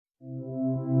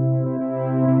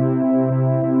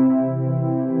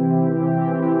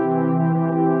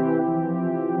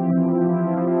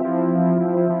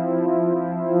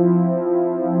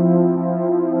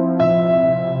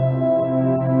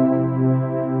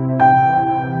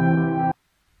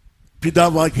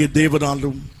பிதாவாகிய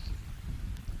தேவனாலும்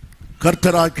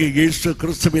கர்த்தராகிய இயேசு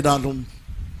கிறிஸ்துவினாலும்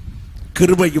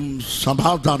கிருபையும்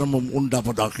சமாதானமும்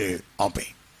உண்டாவதாக.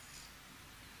 ஆமென்.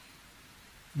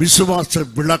 விசுவாச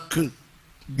விளக்கு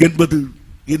என்பது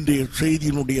இன்றைய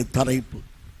செய்தியினுடைய தலைப்பு.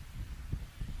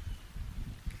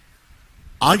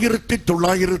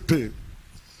 1965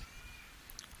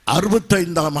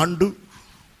 ஆண்டு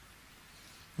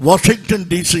வாஷிங்டன்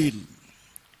டிசியில்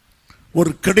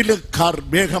ஒரு கடில கார்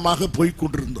வேகமாக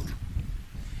போய்கொண்டிருந்தது.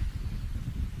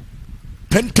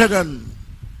 பென்டகன்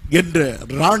என்ற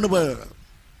இராணுவ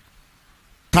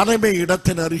தலைமை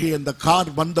இடத்தின் அருகே அந்த கார்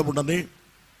வந்தவுடனே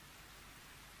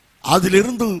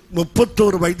அதிலிருந்து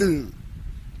 31 வயது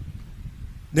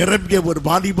நிரம்பிய ஒரு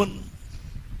வாலிபன்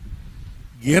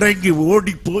இறங்கி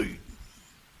ஓடிப்போய்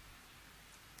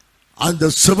அந்த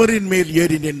சுவரின் மேல்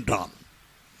ஏறி நின்றான்.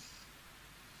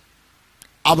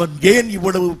 அவன் ஏன்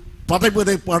இவ்வளவு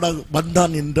பதைபதைப்பாட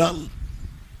வந்தான் என்றால்,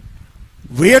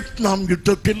 வியட்நாம்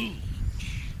யுத்தத்தில்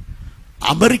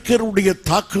அமெரிக்கருடைய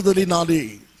தாக்குதலினாலே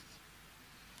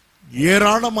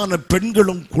ஏராளமான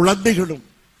பெண்களும் குழந்தைகளும்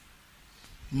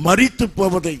மரித்து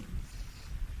போவதை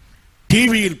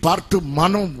டிவியில் பார்த்து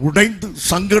மனம் உடைந்து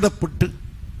சங்கடப்பட்டு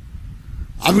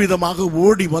அவ்விதமாக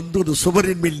ஓடி வந்து ஒரு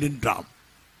சுவரின் மேல் நின்றான்.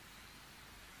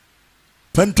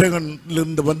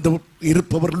 பென்டகனிலிருந்து வந்து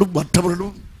இருப்பவர்களும்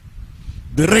மற்றவர்களும்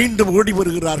விரைந்து ஓடி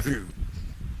வருகிறார்கள்.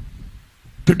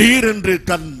 திடீரென்று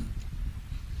தன்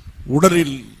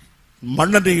உடலில்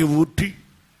மண்ணெண்ணெயை ஊற்றி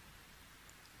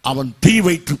அவன் தீ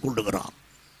வைத்துக் கொள்ளுகிறான்.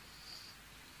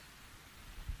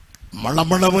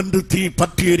 மளமளவென்று தீ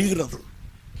பற்றி எரிகிறது.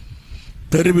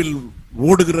 தெருவில்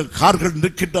ஓடுகிற கார்கள்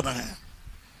நிற்கின்றன.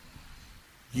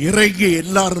 இறங்கி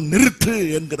எல்லாரும் நிறுத்து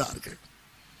என்கிறார்கள்.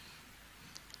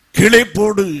 கீழே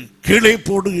போடு கீழே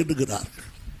போடு என்கிறார்கள்.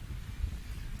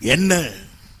 என்ன?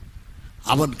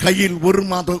 அவன் கையில்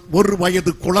ஒரு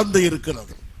வயது குழந்தை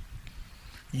இருக்கிறது.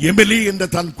 எமிலி என்ற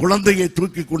தன் குழந்தையை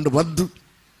தூக்கி கொண்டு வந்து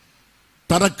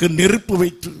தனக்கு நெருப்பு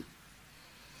வைத்து,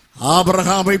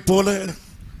 ஆபிரகாமை போல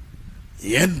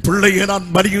என் பிள்ளையை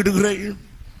நான் பலியிடுகிறேன்,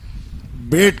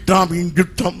 வியட்நாமின்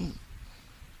யுத்தம்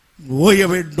ஓய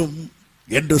வேண்டும்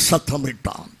என்று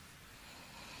சத்தமிட்டான்.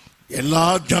 எல்லா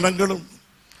ஜனங்களும்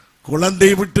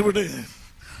குழந்தையை விட்டுவிடு,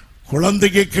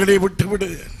 குழந்தையை கீழே விட்டுவிடு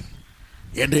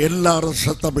என்று எல்லாரும்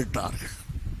சத்தமிட்டார்கள்.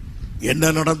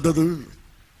 என்ன நடந்தது?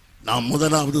 நாம்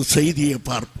முதலாவது செய்தியை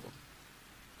பார்ப்போம்.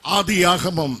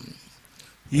 ஆதியாகமம்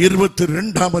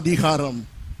 22ஆம் அதிகாரம்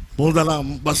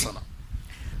 1ஆம் வசனம்.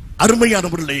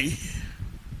 அருமையானவர்களே,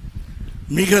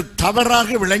 மிக தவறாக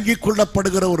விளங்கிக்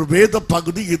கொள்ளப்படுகிற ஒரு வேத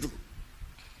பகுதி இது.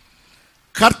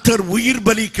 கர்த்தர் உயிர்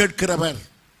பலி கேட்கிறவர்,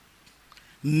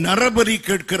 நரபலி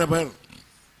கேட்கிறவர்.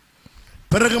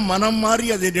 பிறகு மனம் மாறி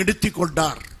அதை நிறுத்திக்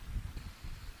கொண்டார்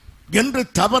என்று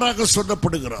தவறாக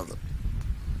சொல்லப்படுகிறது.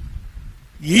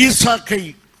 ஈசாக்கை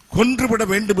கொன்றுவிட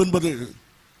வேண்டும் என்பது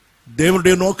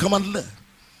தேவனுடைய நோக்கம் அல்ல.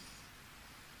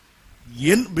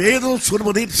 என் வேதம்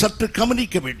சொல்வதை சற்று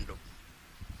கவனிக்க வேண்டும்.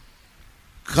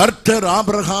 கர்த்தர்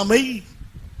ஆபிரகாமை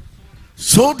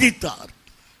சோதித்தார்.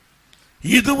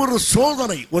 இது ஒரு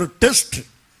சோதனை, ஒரு டெஸ்ட்.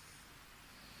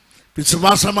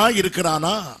 விசுவாசமாய்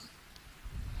இருக்கிறானா?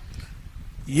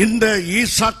 இந்த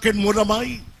ஈசாக்கின்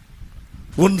மூலமாய்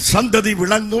உன் சந்ததி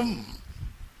விளங்கும்,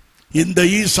 இந்த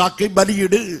ஈசாக்கை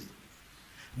பலியிடு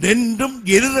என்றும்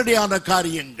எதிரடையான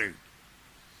காரியங்கள்.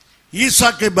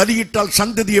 ஈசாக்கை பலியிட்டால்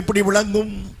சந்ததி எப்படி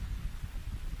விளங்கும்?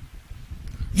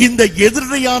 இந்த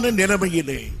எதிரடையான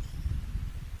நிலைமையிலே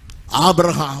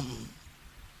ஆபிரகாம்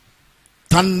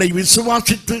தன்னை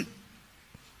விசுவாசித்து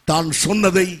தான்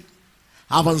சொன்னதை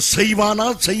அவன் செய்வானா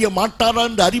செய்ய மாட்டானா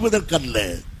என்று அறிவதற்கல்ல,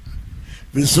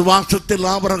 விசுவாசத்தில்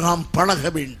ஆபிரகாம் பழக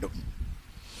வேண்டும்,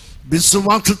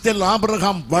 விசுவாசத்தில்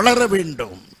ஆபிரகாம் வளர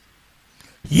வேண்டும்.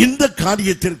 இந்த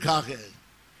காரியத்திற்காக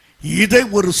இதை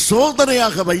ஒரு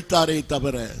சோதனையாக வைத்தாரே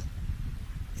தவிர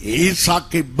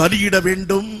ஈசாக்கை பலியிட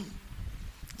வேண்டும்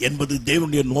என்பது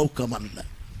தேவனுடைய நோக்கம் அல்ல.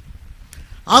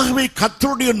 ஆகவே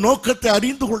கர்த்தருடைய நோக்கத்தை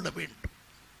அறிந்து கொள்ள வேண்டும்.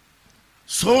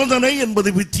 சோதனை என்பது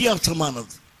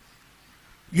வித்தியாசமானது.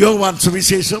 யோவான்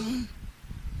சுவிசேஷம்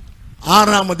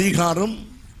 6ஆம் அதிகாரம்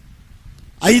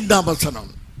 5ஆம்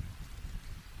வசனம்.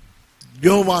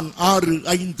 யோவான்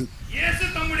 6:5. இயேசு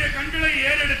தம்முடைய கண்களை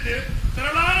ஏறெடுத்து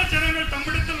திரளான ஜனங்கள்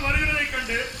தம்மிடத்தில் வருகிறதை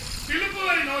கண்டு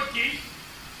பிலிப்புவை நோக்கி,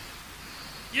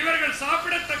 இவர்கள்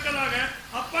சாப்பிடத்தக்கதாக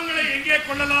அப்பங்களை எங்கே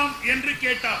கொள்ளலாம் என்று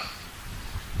கேட்டார்.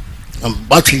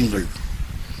 வாசியுங்கள்.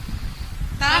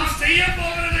 தான் செய்ய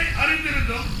போகிறதை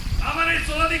அறிந்திருந்தும் அவனை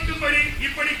சோதிக்கும்படி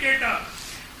இப்படி கேட்டார்.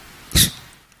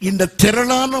 இந்த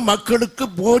திரளான மக்களுக்கு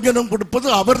போஜனம் கொடுப்பது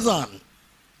அவர்தான்.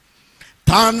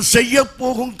 தான் செய்ய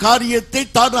போகும் காரியத்தை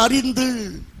தான் அறிந்து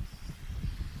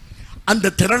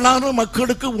அந்த திரளான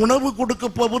மக்களுக்கு உணவு கொடுக்க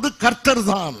போவது கர்த்தர்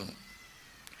தான்.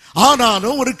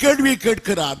 ஆனாலும் ஒரு கேள்வியை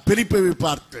கேட்கிறார் பிலிப்பை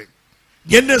பார்த்து,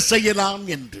 என்ன செய்யலாம்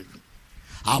என்று.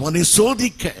 அவனை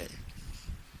சோதிக்க,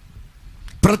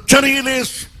 பிரச்சனையிலே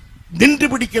நின்று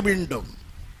பிடிக்க வேண்டும்,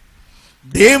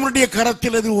 தேவனுடைய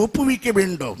கரத்தில் அது ஒப்புவிக்க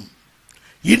வேண்டும்.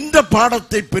 இந்த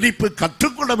பாடத்தை பிலிப்பு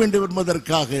கற்றுக்கொள்ள வேண்டும்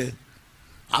என்பதற்காக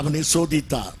அவனை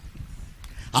சோதித்தார்.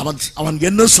 அவன்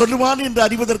என்ன சொல்லுவான் என்று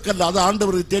அறிவதற்கல்ல, அது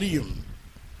ஆண்டவருக்கு தெரியும்.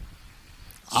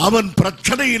 அவன்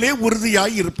பிரச்சனையிலே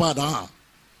உறுதியாய் இருப்பானா,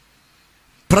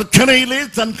 பிரச்சனையிலே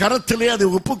தன் கரத்திலே அதை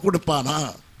ஒப்பு கொடுப்பானா?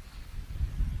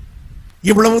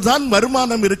 இவ்வளவுதான்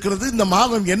வருமானம் இருக்கிறது, இந்த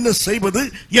மாதம் என்ன செய்வது,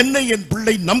 என்னை என்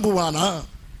பிள்ளை நம்புவானா?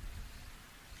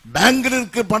 பேங்கில்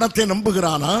இருக்க பணத்தை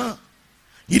நம்புகிறானா,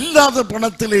 இல்லாத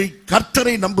பணத்திலே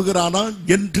கர்த்தரை நம்புகிறானா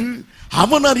என்று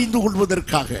அவன் அறிந்து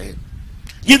கொள்வதற்காக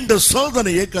இந்த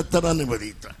சோதனையை கர்த்தர்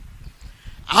அனுமதித்தார்.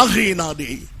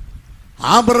 ஆகையினாலே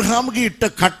ஆபிரகாமுக்கு இட்ட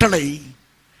கட்டளை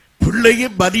பிள்ளையை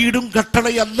பலியிடும்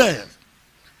கட்டளை அல்ல.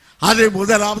 அதை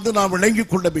முதலாவது நாம்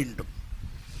விளங்கிக் கொள்ள வேண்டும்.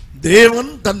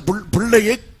 தேவன் தன்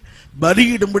பிள்ளையை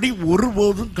பலியிடும்படி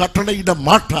ஒருபோதும் கட்டளையிட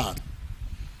மாட்டார்.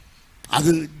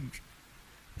 அது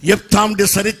எப்தாமுடைய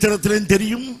சரித்திரத்திலும்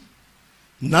தெரியும்.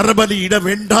 நரபலி இட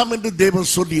வேண்டாம் என்று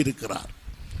தேவன் சொல்லி இருக்கிறார்.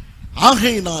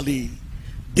 ஆகையினாலே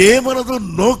தேவனது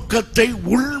நோக்கத்தை,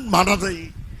 உள் மனதை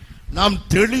நாம்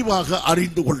தெளிவாக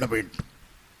அறிந்து கொள்ள வேண்டும்.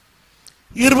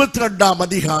 22ஆம்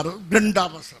அதிகாரம்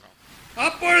 2ஆம் வசனம்.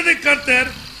 அப்பொழுது கர்த்தர்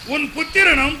உன்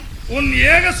புத்திரனும் உன்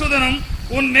ஏகசுதனும்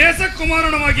உன்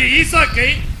நேசகுமாரனுமாகிய ஈசாக்கை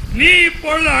நீ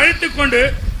இப்பொழுது அழைத்துக் கொண்டு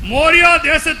மோரியா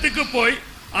தேசத்துக்கு போய்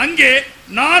அங்கே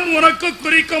நான் உனக்கு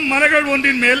குறிக்கும் மலைகள்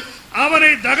ஒன்றின் மேல்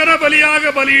அவனை தகன பலியாக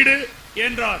பலியிடு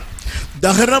என்றார்.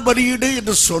 தகன பலியிடு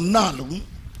என்று சொன்னாலும்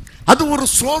அது ஒரு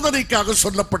சோதனைக்காக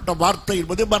சொல்லப்பட்ட வார்த்தை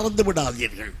என்பதை மறந்து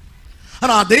விடாதீர்கள்.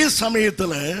 ஆனால் அதே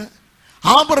சமயத்தில்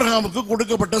ஆபிரகாமுக்கு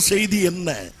கொடுக்கப்பட்ட செய்தி என்ன?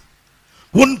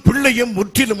 உன் பிள்ளையை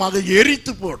முற்றிலுமாக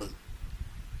எரித்து போடு.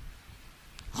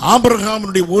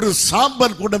 ஆபிரகாமுடைய ஒரு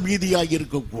சாம்பல் கூட மீதியாக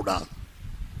இருக்கக்கூடாது.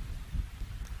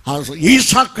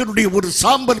 ஈசாக்கினுடைய ஒரு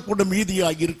சாம்பல் கூட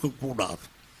மீதியாக இருக்கக்கூடாது.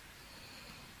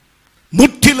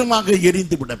 முற்றிலுமாக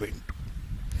எரிந்து விட வேண்டும்.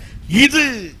 இது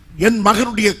என்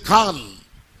மகனுடைய கால்,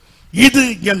 இது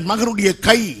என் மகனுடைய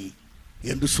கை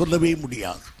என்று சொல்லவே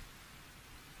முடியாது.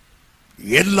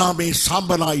 எல்லாமே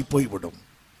சாம்பலாய் போய்விடும்.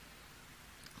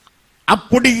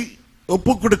 அப்படி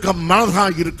ஒப்புக் கொடுக்க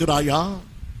மனதாக இருக்கிறாயா?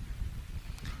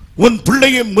 உன்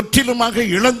பிள்ளையை முற்றிலுமாக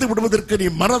இழந்து விடுவதற்கு நீ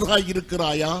மனதாக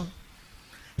இருக்கிறாயா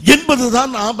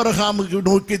என்பதுதான் ஆபிரகாமுக்கு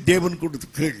நோக்கி தேவன் கொடுத்த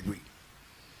கேள்வி.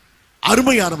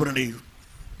 அருமையானவர்களே,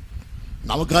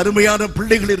 நமக்கு அருமையான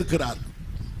பிள்ளைகள் இருக்கிறார்கள்.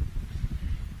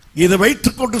 இதை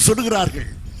வைத்துக் கொண்டு சொல்கிறார்கள்,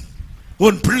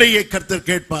 உன் பிள்ளையை கர்த்தர்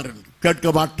கேட்பார் என்று.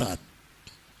 கேட்க மாட்டார்.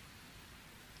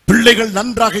 பிள்ளைகள்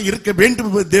நன்றாக இருக்க வேண்டும்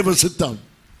என்பது தேவ சித்தம்.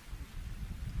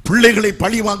 பிள்ளைகளை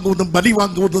பழி வாங்குவதும் பலி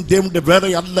வாங்குவதும் தேவனுடைய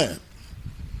வேலை அல்ல.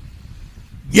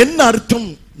 என்ன அர்த்தம்?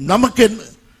 நமக்கு என்ன?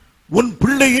 உன்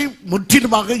பிள்ளையை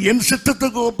முற்றிலுமாக என்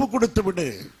சித்தத்துக்கு ஒப்பு கொடுத்து விடு.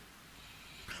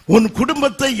 உன்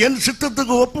குடும்பத்தை என்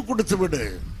சித்தத்துக்கு ஒப்பு கொடுத்து விடு.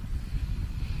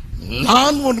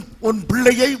 நான் உன்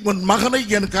பிள்ளையை, உன் மகனை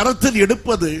என் கரத்தில்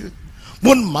எடுப்பது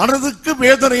உன் மனதுக்கு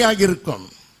வேதனையாக இருக்கும்.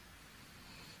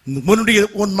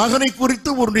 உன் மகனை குறித்து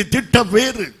உன்னுடைய திட்டம்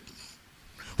வேறு,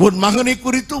 உன் மகனை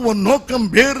குறித்து உன் நோக்கம்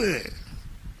வேறு,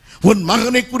 உன்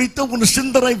மகனை குறித்து உன்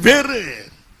சிந்தனை வேறு.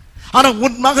 ஆனால்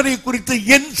உன் மகனை குறித்து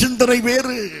என் சிந்தனை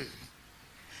வேறு.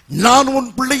 நான் உன்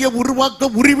பிள்ளையை உருவாக்க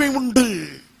உரிமை உண்டு.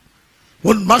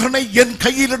 உன் மகனை என்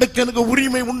கையில் எடுக்க எனக்கு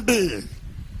உரிமை உண்டு.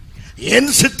 என்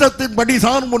சித்தத்தின்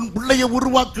படிதான் உன் பிள்ளையை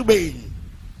உருவாக்குவேன்.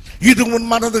 இது உன்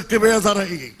மனதுக்கு வேதனை,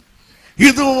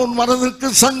 இது உன் மனதுக்கு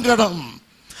சங்கடம்.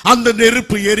 அந்த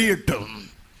நெருப்பு எரியட்டும்.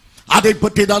 அதை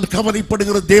பற்றி நான்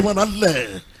கவலைப்படுகிற தேவன் அல்ல.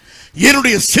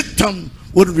 என்னுடைய சித்தம்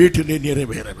உன் வீட்டிலே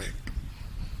நிறைவேற வேண்டும்.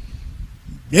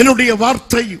 என்னுடைய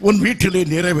வார்த்தை உன் வீட்டிலே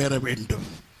நிறைவேற வேண்டும்.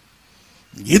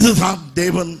 இதுதான்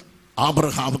தேவன்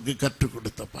ஆபிரகாமுக்கு கற்றுக்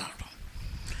கொடுத்த பாடம்.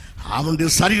 அவனுடைய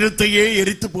சரீரத்தையே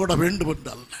எரித்து போட வேண்டும்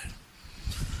என்றல்ல,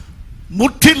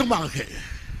 முற்றிலுமாக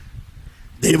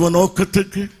தேவ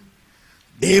நோக்கத்துக்கு,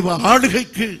 தேவ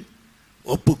ஆளுகைக்கு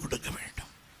ஒப்பு கொடுக்க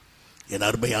வேண்டும். என்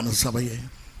அருமையான சபையே,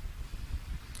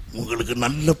 உங்களுக்கு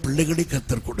நல்ல பிள்ளைகளை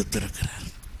கர்த்தர்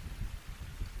கொடுத்திருக்கிறார்.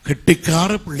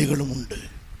 கெட்டிக்கார பிள்ளைகளும் உண்டு.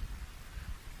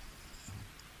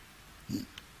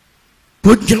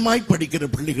 கொஞ்சமாய் படிக்கிற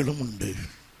பிள்ளைகளும் உண்டு.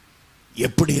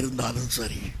 எப்படி இருந்தாலும்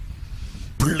சரி,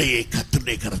 பிள்ளையை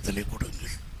கர்த்தருடைய கரத்திலே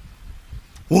கொடுங்கள்.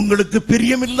 உங்களுக்கு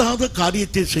பிரியமில்லாத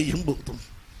காரியத்தை செய்யும் போதும்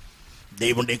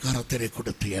தேவனுடைய கரத்திலே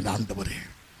கொடுத்து, என் ஆண்டவரே,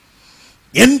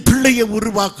 என் பிள்ளையை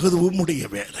உருவாக்குவது உம்முடைய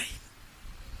வேலை.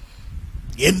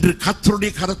 என்று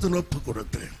கர்த்தருடைய கரத்தில் ஒப்பு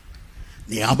கொடுத்து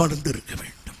நீ அமர்ந்து இருக்க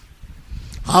வேண்டும்.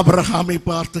 ஆபிரகாமை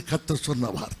பார்த்து கர்த்தர் சொன்ன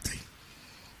வார்த்தை,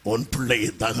 உன் பிள்ளையை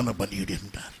தகன பலியிடு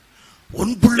என்றார்.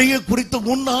 உன் பிள்ளையை குறித்த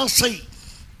உன் ஆசை,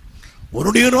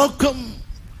 உன்னுடைய நோக்கம்,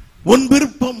 உன்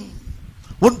விருப்பம்,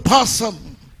 உன் பாசம்,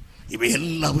 இவை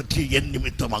எல்லாவற்றையும் என்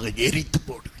நிமித்தமாக எரித்து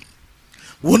போடு.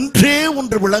 ஒன்றே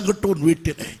ஒன்று விளங்கட்டும், உன்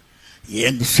வீட்டிலே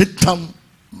என் சித்தம்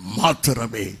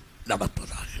மாத்திரமே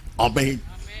நடப்பதாக. ஆமென்.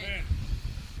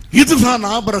 இதுதான்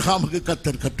ஆபிரகாமுக்கு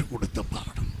கர்த்தர் கற்றுக் கொடுத்த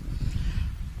பாடம்.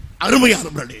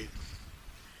 அருமையானவர்களே,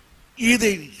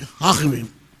 இதை ஆகவே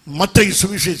மத்தேயு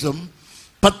சுவிசேஷம்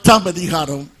 10ஆம்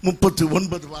அதிகாரம்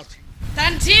 39 வாசி.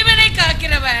 தன் ஜீவனை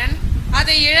காக்கிறவன்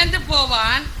அதை இழந்து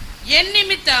போவான், என்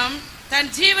நிமித்தம்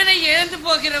தன் ஜீவனை இழந்து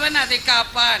போகிறவன் அதை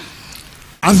காப்பான்.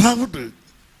 அதாவது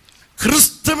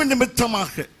கிறிஸ்துவ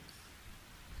நிமித்தமாக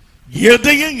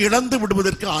எதையும் இழந்து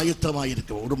விடுவதற்கு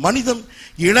ஆயத்தமாயிருக்க ஒரு மனிதன்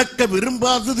இழக்க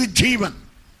விரும்பாதது ஜீவன்.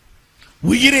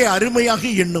 உயிரை அருமையாக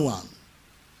எண்ணுவான்.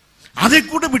 அதை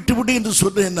கூட விட்டுவிடு என்று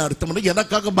சொல்ல என்ன அர்த்தம்?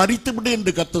 எனக்காக மரித்து விடு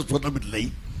என்று கர்த்தர் சொல்லவில்லை.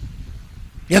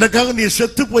 எனக்காக நீ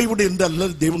செத்து போய்விடு என்று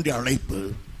அல்ல தேவனுடைய அழைப்பு.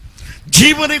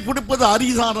 ஜீவனை கொடுப்பது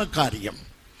அரிதான காரியம்.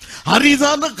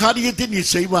 அரிதான காரியத்தை நீ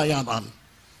செய்வாயானால்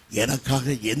எனக்காக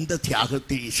எந்த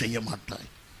தியாகத்தை நீ செய்ய மாட்டாய்.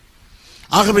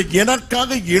 ஆகவே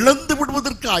எனக்காக இழந்து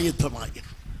விடுவதற்கு ஆயத்தமாக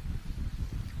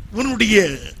உன்னுடைய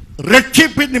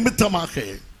ரட்சிப்பின் நிமித்தமாக,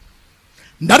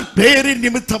 நற்பெயரின்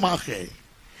நிமித்தமாக,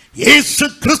 இயேசு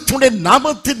கிறிஸ்துவின்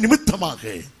நாமத்தின்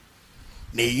நிமித்தமாக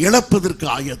நீ இழப்பதற்கு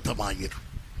ஆயத்தமாயிரு.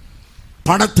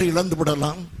 பணத்தை இழந்து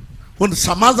விடலாம், உன்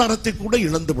சமாதானத்தை கூட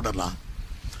இழந்து விடலாம்.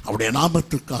 அவருடைய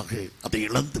நாமத்துக்காக அதை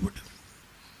இழந்து விடு.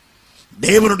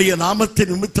 தேவனுடைய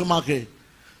நாமத்தின் நிமித்தமாக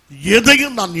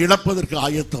எதையும் நான் இழப்பதற்கு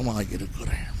ஆயத்தமாக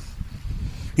இருக்கிறேன்.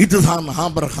 இதுதான்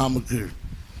ஆபிரகாமுக்கு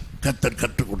கர்த்தர்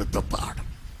கற்றுக் கொடுத்த பாடம்.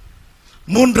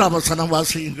 3ஆம் வசனம்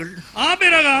வாசியுங்கள்.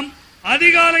 ஆபிரகாம்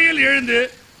அதிகாலையில் எழுந்து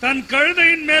தன்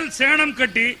கழுதையின் மேல் சேணம்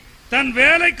கட்டி தன்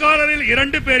வேலைக்காரரில்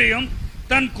 2 பேரையும்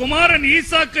தன் குமாரன்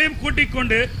ஈசாக்கையும் கூட்டிக்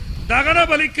கொண்டு தகன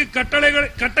பலிக்கு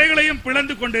கட்டைகளையும்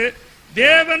பிளந்து கொண்டு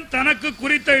தேவன் தனக்கு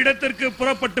குறித்த இடத்திற்கு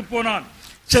புறப்பட்டு போனான்.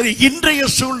 சரி, இன்றைய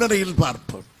சூழ்நிலையில்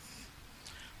பார்ப்போம்.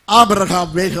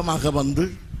 ஆபிரகாம் வேகமாக வந்து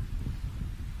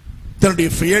தன்னுடைய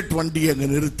ஃபியட் வண்டியை அங்கே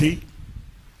நிறுத்தி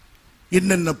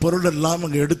இன்னென்ன பொருள் எல்லாம்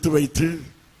அங்கே எடுத்து வைத்து,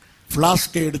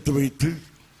 பிளாஸ்கை எடுத்து வைத்து,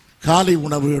 காலை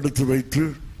உணவு எடுத்து வைத்து,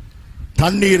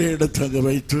 தண்ணீரை எடுத்து அங்கே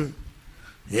வைத்து,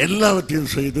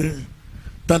 எல்லாவற்றையும் செய்து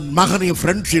தன் மகனை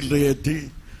ஃப்ரண்ட் சீட்டில் ஏற்றி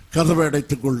கதவை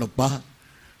அடைத்துக் கொள்ளப்பா,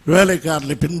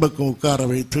 வேலைக்காரனை பின்பக்கம் உட்கார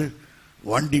வைத்து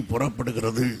வண்டி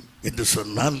புறப்படுகிறது என்று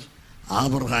சொன்னால்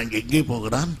ஆபிரகாம் எங்கே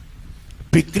போகிறான்?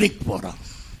 பிக்னிக் போறான்.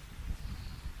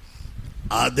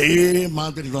 அதே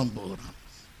மாதிரி தான் போகிறான்.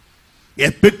 A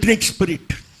picnic spirit.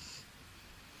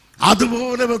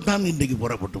 அதுபோல தான் இன்னைக்கு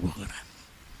புறப்பட்டு போகிறான்.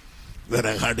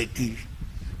 விறகு அடுக்கி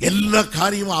எல்லா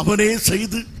காரியமும் அவனே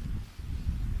செய்து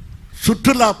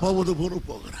சுற்றுலா போவது போல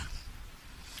போகிறான்.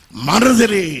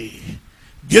 மனதிலே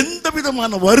எந்த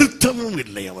விதமான வருத்தமும்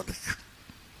இல்லை. அவனுக்கு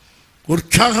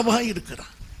உற்சாகமாக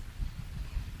இருக்கிறான்.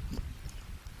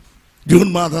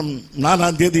 ஜூன் மாதம்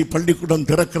 4ஆம் தேதி பள்ளிக்கூடம்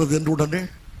திறக்கிறது என்று உடனே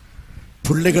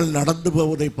பிள்ளைகள் நடந்து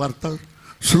போவதை பார்த்தால்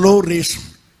ஸ்லோ ரேஸ்.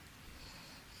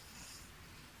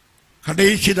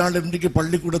 கடைசி நாள் இன்றைக்கு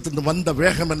பள்ளிக்கூடத்திற்கு வந்த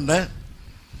வேகம் என்ன?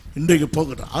 இன்றைக்கு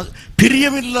போகிறான்.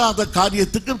 பிரியமில்லாத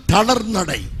காரியத்துக்கு தளர்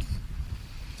நடை.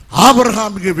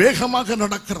 ஆபிரகாம் மிக வேகமாக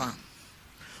நடக்கிறான்,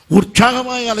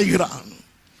 உற்சாகமாக அலைகிறான்,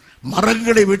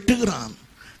 மரங்களை வெட்டுகிறான்,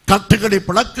 கட்டுகளை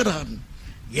பிளக்கிறான்,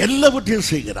 எல்லாவற்றையும்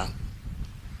செய்கிறான்.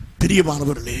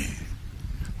 பிரியமானவர்களே,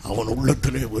 அவன்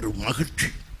உள்ளத்திலே ஒரு மகிழ்ச்சி.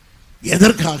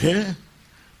 எதற்காக?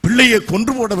 பிள்ளையை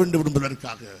கொன்று போட வேண்டும்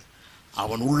என்பதற்காக.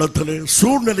 அவன் உள்ளத்திலே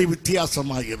சூழ்நிலை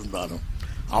வித்தியாசமாக இருந்தாலும்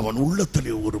அவன்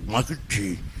உள்ளத்திலே ஒரு மகிழ்ச்சி.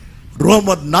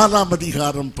 ரோமர் 4ஆம்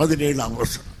அதிகாரம் 17ஆம்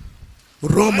வசனம்.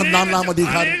 ரோமர் 4ஆம்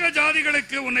அதிகாரம். அநேக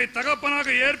ஜாதிகளுக்கு உன்னை தகப்பனாக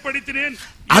ஏற்படுத்தினேன்.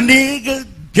 அநேக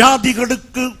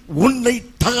ஜாதிகளுக்கு உன்னை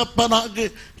தகப்பனாக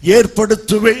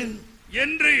ஏற்படுத்துவேன்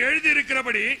என்று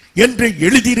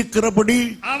எழுதியிருக்கிறபடி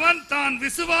அவன் தான்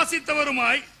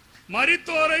விசுவாசித்தவருமாய்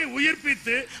மரித்தோரை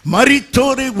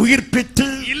உயிர்ப்பித்து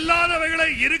இல்லாதவர்களை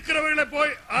இருக்கிறவர்களை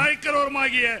போய்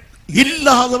அழைக்கிறவருமாகிய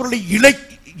இல்லாதவர்களை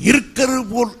இருக்கிறது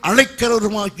போல்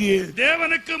அழைக்கிறவருமாகிய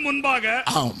தேவனுக்கு முன்பாக.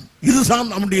 ஆம்,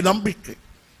 இதுதான் நம்முடைய நம்பிக்கை.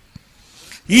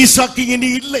 ஈசாக்கு இனி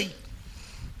இல்லை.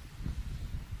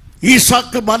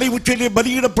 ஈசாக்கு மலை உச்சியிலே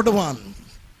பலியிடப்படுவான்.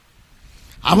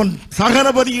 அவன் சகல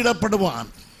பலியிடப்படுவான்.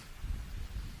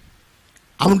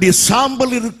 அவனுடைய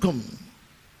சாம்பல் இருக்கும்.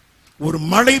 ஒரு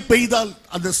மழை பெய்தால்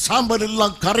அந்த சாம்பல்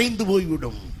எல்லாம் கரைந்து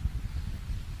போய்விடும்.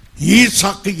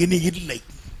 ஈசாக்கு இனி இல்லை.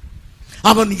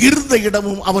 அவன் இருந்த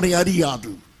இடமும் அவனை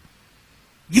அறியாது.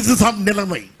 இதுதான்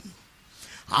நிலைமை.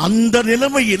 அந்த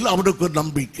நிலைமையில் அவனுக்கு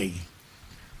நம்பிக்கை.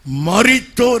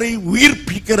 மரித்தோரை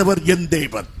உயிர்ப்பிக்கிறவர் என்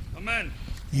தேவன்,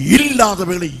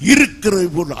 இல்லாதவர்களை இருக்கிறது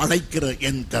போல் அழைக்கிற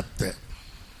என் கர்த்தர்.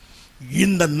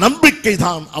 இந்த நம்பிக்கை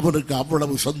தான் அவனுக்கு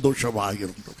அவ்வளவு சந்தோஷமாக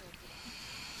இருந்தது.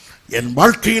 என்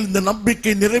வாழ்க்கையில் இந்த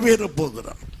நம்பிக்கை நிறைவேற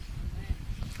போகிறார்.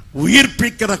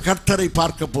 உயிர்ப்பிக்கிற கர்த்தரை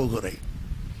பார்க்க போகிறேன்.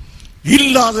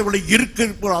 இல்லாதவர்களை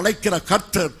இருக்கிறது போல் அழைக்கிற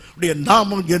கர்த்தருடைய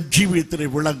நாமம் என்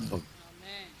ஜீவியத்தில் விளங்கும்.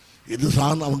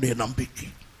 இதுதான் அவனுடைய நம்பிக்கை.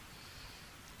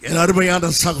 என் அருமையான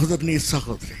சகோதரனே,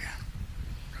 சகோதரி,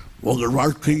 உங்கள்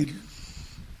வாழ்க்கையில்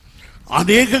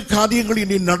அநேக காரியங்கள்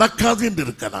இனி நடக்காது என்று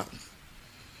இருக்கலாம்.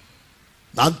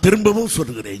 நான் திரும்பவும்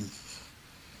சொல்கிறேன்,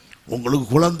 உங்களுக்கு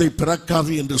குழந்தை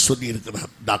பிறக்காது என்று சொல்லி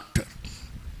இருக்கிறார் டாக்டர்.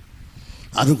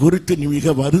 அது குறித்து நீ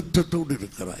மிக வருத்தத்தோடு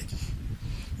இருக்கிறாய்.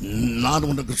 நான்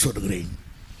உனக்கு சொல்கிறேன்,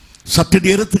 சற்று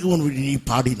நேரத்துக்கு நீ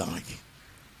பாடினாய்,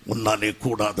 உன்னாலே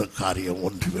கூடாத காரியம்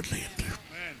ஒன்றுமில்லை என்று.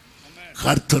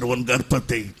 கர்த்தர் உன்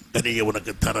கர்ப்பத்தை நிறைய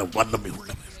உனக்கு தர வல்லமை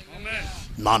உள்ளவர்.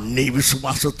 நான் நீ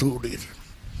விசுவாசத்தோடு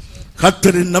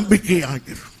கர்த்தரின்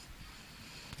நம்பிக்கையாக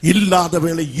இல்லாத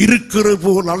வேளை இருக்கிற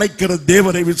போல் அழைக்கிற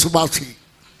தேவனை விசுவாசி.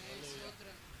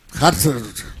 கர்த்தர்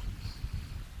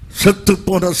செத்து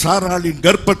போன சாராளின்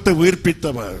கர்ப்பத்தை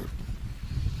உயிர்ப்பித்தவர்.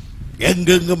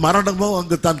 எங்கெங்கு மரணமோ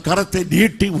அங்கு தன் கரத்தை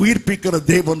நீட்டி உயிர்ப்பிக்கிற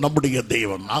தேவன் நம்முடைய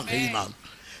தேவன். ஆகையினால்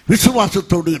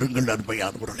விசுவாசத்தோடு இருங்கள்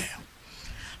அருமையானவர்களே.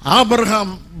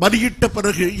 ஆபிரகாம் பலியிட்ட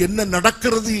பிறகு என்ன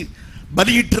நடக்கிறது,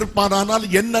 பலியிட்டிருப்பானால்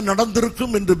என்ன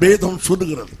நடந்திருக்கும் என்று வேதம்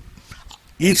சொல்லுகிறது.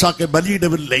 ஈசாக்கை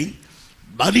பலியிடவில்லை,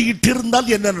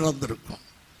 பலியிட்டிருந்தால் என்ன நடந்திருக்கும்?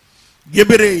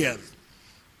 எபிரேயர்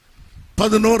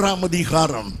 11ஆம்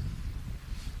அதிகாரம்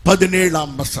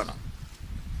 17ஆம் வசனம்.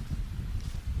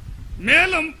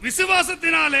 மேலும்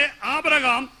விசுவாசத்தினாலே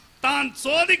ஆபிரகாம் தான்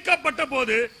சோதிக்கப்பட்ட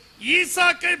போது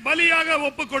ஈசாக்கை பலியாக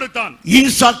ஒப்பு கொடுத்தான்.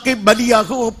 ஈசாக்கை பலியாக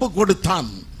ஒப்பு கொடுத்தான்.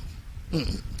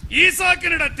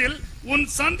 ஈசாக்கினிடத்தில் உன்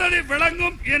சந்ததி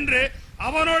விளங்கும் என்று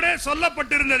அவனோட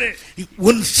சொல்லப்பட்டிருந்தது.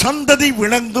 உன் சந்ததி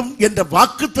விளங்கும் என்ற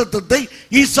வாக்குத்தத்தத்தை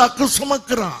ஈசாக்கு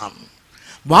சுமக்கிறான்.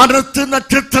 வானத்து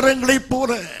நட்சத்திரங்களைப்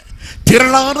போல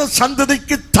திரளான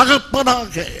சந்ததிக்கு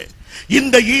தகப்பனாக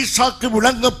இந்த ஈசாக்கு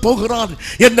விளங்க போகிறான்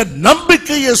என்ற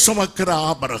நம்பிக்கையை சுமக்கிற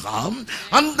ஆபிரகாம்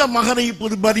அந்த மகனை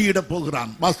இப்போது பலியிட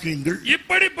போகிறான். வாசியுங்கள்.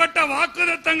 இப்படிப்பட்ட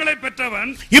வாக்குத்தத்தங்களை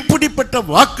பெற்றவன், இப்படிப்பட்ட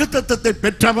வாக்குத்தத்தத்தை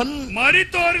பெற்றவன்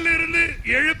மரித்தோரிலிருந்து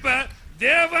எழுப்ப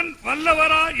தேவன்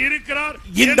வல்லவரா இருக்கிறார்.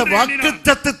 இந்த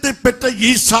வாக்குத்தத்தத்தை பெற்ற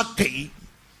ஈசாக்கை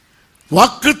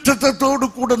வாக்குத்தத்தத்தோடு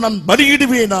கூட நான்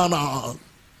பலியிடுவேனானால்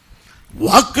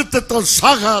வாக்குத்தத்தம்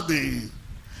சாகாது,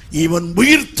 இவன்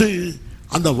உயிர்த்து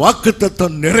அந்த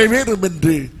வாக்குத்தத்தம் நிறைவேறும்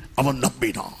என்று அவன்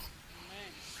நம்பினான்.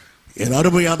 என்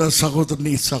அருமையான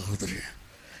சகோதரனே, சகோதரி,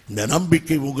 இந்த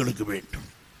நம்பிக்கை உங்களுக்கு வேண்டும்.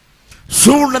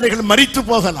 சூழ்நிலைகள் மரித்து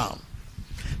போகலாம்,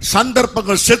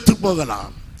 சந்தர்ப்பங்கள் செத்து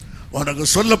போகலாம், உனக்கு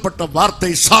சொல்லப்பட்ட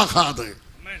வார்த்தை சாகாது.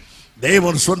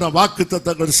 தேவன் சொன்ன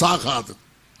வாக்குத்தத்தங்கள் சாகாது,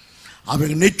 அவை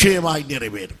நிச்சயமாய்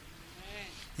நிறைவேறும்.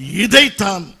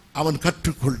 இதைத்தான் அவன்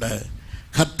கற்றுக்கொள்ள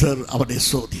கர்த்தர் அவனை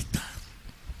சோதித்தார்.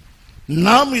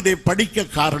 நாம் இதை படிக்க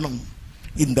காரணம்,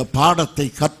 இந்த பாடத்தை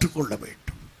கற்றுக்கொள்ள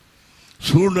வேண்டும்.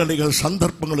 சூழ்நிலைகள்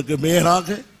சந்தர்ப்பங்களுக்கு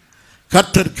மேலாக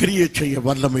கர்த்தர் கிரியை செய்ய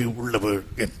வல்லமை உள்ளவர்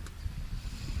என்று.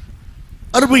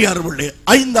 அருமையானவர்களே,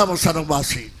 5ஆம் வசனம்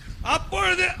வாசி.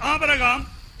 அப்பொழுது ஆபிரகாம்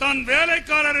தன்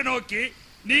வேலைக்காரரை நோக்கி,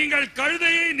 நீங்கள்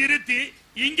கழுதையை நிறுத்தி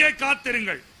இங்கே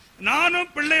காத்திருங்கள்,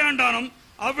 நானும் பிள்ளையாண்டானும்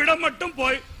அவ்விடம் மட்டும்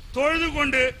போய் தொழுது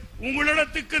கொண்டு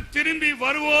உங்களிடத்துக்கு திரும்பி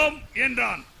வருவோம்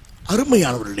என்றான்.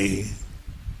 அருமையானவர்களே,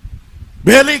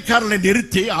 வேலைக்காரனை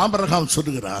நிறுத்தி ஆபிரகாம்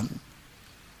சொல்லுகிறான்,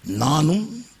 நானும்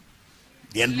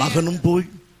என் மகனும்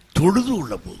போய் தொழுது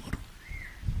கொள்ள போகிறோம்.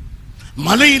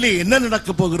 மலையிலே என்ன நடக்க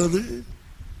போகிறது?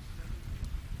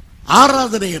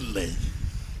 ஆராதனை அல்ல,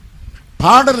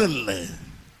 பாடல் அல்ல,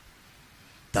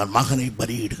 தன் மகனை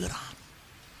பலியிடுகிறான்.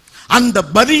 அந்த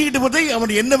பலியிடுவதை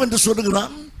அவன் என்னவென்று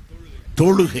சொல்லுகிறான்?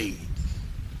 தொழுகை.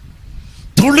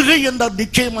 தொழுகை என்றால்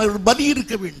நிச்சயமாக பலி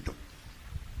இருக்க வேண்டும்.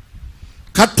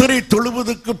 கர்த்தரை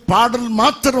தொழுவதற்கு பாடல்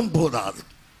மாத்திரம் போதாது,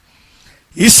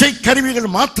 இசைக்கருவிகள்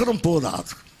மாத்திரம்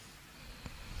போதாது.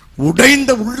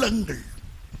 உடைந்த உள்ளங்கள்,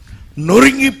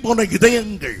 நொறுங்கி போன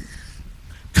இதயங்கள்,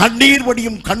 கண்ணீர்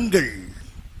வடியும் கண்கள்,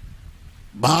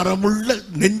 பாரமுள்ள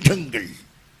நெஞ்சங்கள்,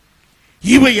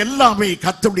 இவை எல்லாமே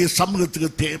கர்த்தருடைய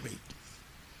சமூகத்துக்கு தேவை.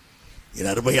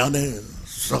 என் அருமையான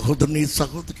சகோதரனே,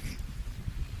 சகோதரி,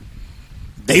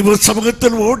 தெய்வ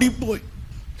சமூகத்தில் ஓடி போய்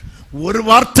ஒரு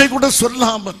வார்த்தை கூட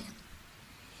சொல்லாமல்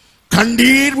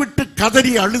கண்ணீர் விட்டு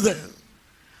கதறி அழுத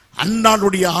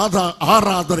அன்னாளுடைய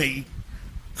ஆராதனை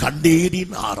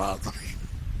கண்ணீரின் ஆராதனை.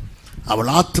 அவள்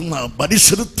ஆத்மா பலி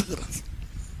செலுத்துகிறது.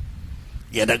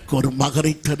 எனக்கு ஒரு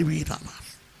மகனை தருவீரானால்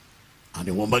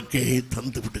அதை உமக்கே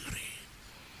தந்து விடுகிறேன்.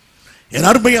 என்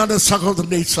அருமையான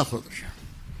சகோதரனை சகோதரி,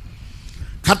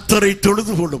 கர்த்தரை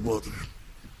தொழுது கொள்ளும் போது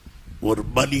ஒரு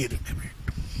பலி இருக்க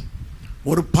வேண்டும்,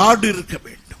 ஒரு பாடு இருக்க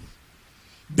வேண்டும்.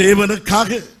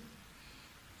 தேவனுக்காக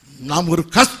நாம் ஒரு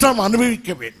கஷ்டம்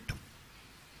அனுபவிக்க வேண்டும்.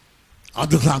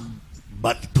 அதுதான்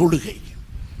தொழுகை.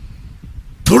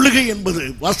 தொழுகை என்பது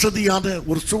வசதியான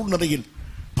ஒரு சூழ்நிலையில்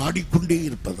பாடிக்கொண்டே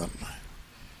இருப்பதல்ல.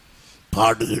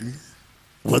 பாடுகள்,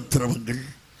 உபத்திரவங்கள்,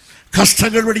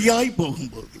 கஷ்டங்கள் வழியாய்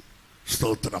போகும்போது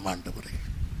ஸ்தோத்திரம் ஆண்டவரே,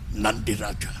 நன்றி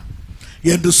ராஜா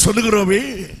என்று சொல்லுகிறோமே,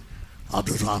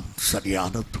 அதுதான்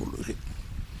சரியான தொழுகை.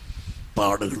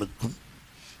 பாடுகளுக்கும்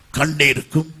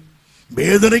கண்ணீருக்கும்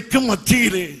வேதனைக்கும்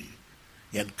மத்தியிலே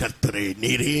என் கர்த்தரே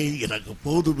நீரே எனக்கு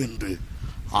போதும் என்று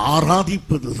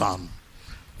ஆராதிப்பதுதான்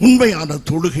உண்மையான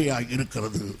தொழுகையாக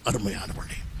இருக்கிறது.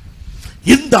 அருமையானவர்களே,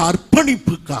 இந்த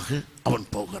அர்ப்பணிப்புக்காக அவன்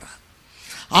போகிறான்.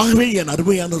 ஆகவே என்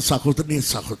அருமையான சகோதரனே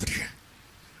சகோதரிகள்,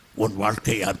 உன்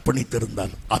வாழ்க்கையை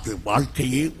அர்ப்பணித்திருந்தால் அது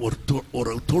வாழ்க்கையே ஒரு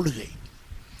தொழுகை.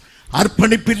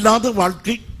 அர்ப்பணிப்பில்லாத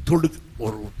வாழ்க்கை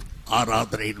ஒரு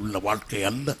ஆராதனையில் உள்ள வாழ்க்கை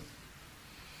அல்ல.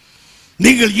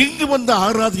 நீங்கள் இங்கு வந்து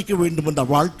ஆராதிக்க வேண்டும் என்ற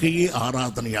வாழ்க்கையே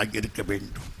ஆராதனையாக இருக்க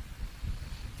வேண்டும்.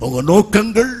 உங்கள்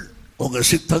நோக்கங்கள், உங்கள்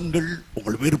சித்தங்கள்,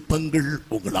 உங்கள் விருப்பங்கள்,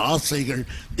 உங்கள் ஆசைகள்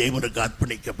தேவனுக்கு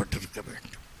அர்ப்பணிக்கப்பட்டிருக்க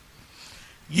வேண்டும்.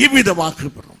 இவ்விதமாக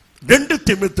 2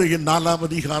 தீமோத்தேயு 4ஆம்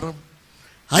அதிகாரம்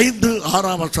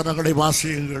 5-6 வசனங்களை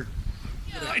வாசியுங்கள்.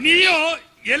 நீயோ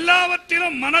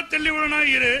எல்லாவற்றிலும்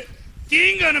மனத்தெளிவுடனாய் இரு,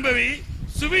 தீங்கு அனுபவி,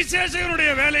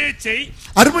 சுவிசேஷகனுடைய வேலையை செய்.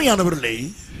 அருமையானவர்களே,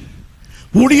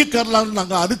 ஊழியக்காரர்களால்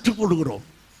நாங்கள் அறுத்துக் கொள்கிறோம்,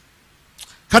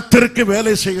 கர்த்தருக்கு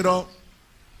வேலை செய்கிறோம்,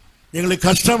 எங்களுக்கு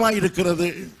கஷ்டமாக இருக்கிறது,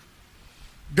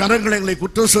 ஜனங்கள் எங்களை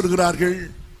குற்றம் சொல்கிறார்கள்,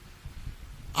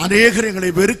 அநேகர்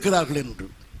எங்களை வெறுக்கிறார்கள் என்று.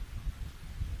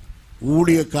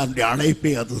 ஊழியக்காரனுடைய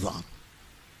அழைப்பே அதுதான்.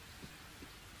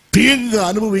 தீங்கு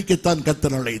அனுபவிக்கத்தான்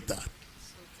கர்த்தர் அழைத்தார்.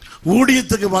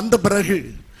 ஊழியத்துக்கு வந்த பிறகு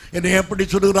என்னை எப்படி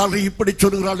சொல்கிறார்கள், இப்படி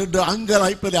சொல்கிறார்கள் என்று அங்க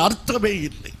அழைப்பதை அர்த்தமே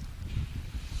இல்லை.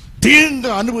 தீங்கு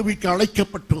அனுபவிக்க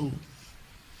அழைக்கப்பட்டோம்.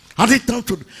 அதைத்தான்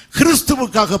சொல்.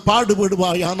 கிறிஸ்துவுக்காக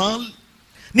பாடுபடுவாயானால்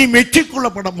நீ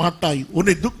மெச்சிக்கொள்ளப்பட மாட்டாய்.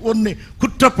 உன்னை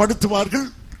குற்றப்படுத்துவார்கள்,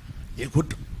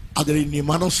 அதில் நீ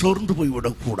மனம் சோர்ந்து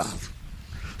போய்விடக்கூடாது.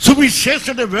 சுவிசேஷ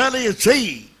வேலையை செய்,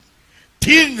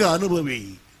 தீங்கு அனுபவி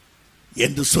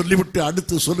என்று சொல்லிவிட்டு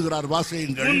அடுத்து சொல்லுகிறார்,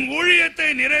 வாசியுங்கள். உன் ஊழியத்தை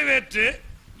நிறைவேற்று,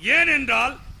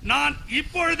 ஏனென்றால் நான்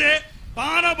இப்பொழுதே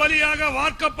பான பலியாக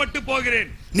வார்க்கப்பட்டு போகிறேன்.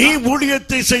 நீ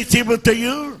ஊழியத்தை செய்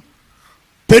தீமோத்தேயு,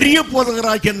 பெரிய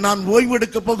போதகராகிய நான்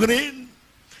ஓய்வெடுக்க போகிறேன்.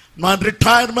 நான்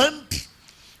ரிட்டையர்மெண்ட்,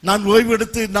 நான்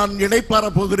ஓய்வெடுத்து நான் இளைப்பாற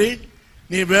போகிறேன்.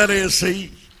 நீ வேலையை செய்,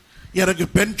 எனக்கு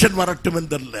பென்ஷன் வரட்டும்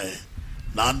என்றல்ல,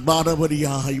 நான்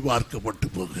பானபலியாய் வார்க்கப்பட்டு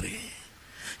போகிறேன்.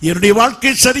 என்னுடைய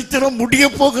வாழ்க்கை சரித்திரம் முடிய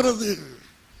போகிறது.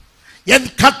 என்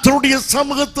கர்த்தருடைய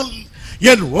சமூகத்தில்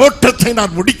என் ஓட்டத்தை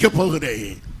நான் முடிக்க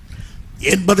போகிறேன்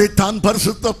என்பதை தான்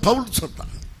பரிசுத்த பவுல்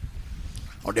சொன்னார்.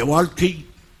 அவருடைய வாழ்க்கை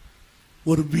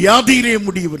ஒரு வியாதியிலே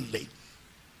முடியவில்லை,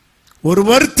 ஒரு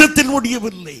வருத்தத்தில்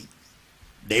முடியவில்லை,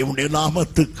 தேவனுடைய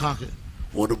நாமத்துக்காக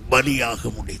ஒரு பலியாக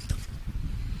முடிந்தது.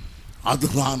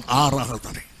 அதுதான்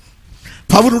ஆராதனை.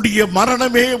 பவுலுடைய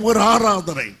மரணமே ஒரு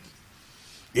ஆராதனை.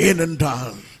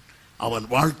 ஏனென்றால் அவன்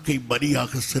வாழ்க்கை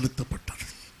பலியாக செலுத்தப்பட்டது.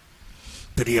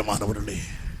 பிரியமானவர்களே,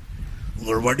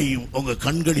 உங்கள் வடியும் உங்கள்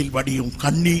கண்களில் வடியும்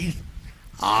கண்ணீர்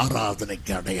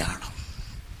ஆராதனைக்கு அடையாளம்.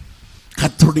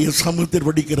 கர்த்தருடைய சமூகத்தில்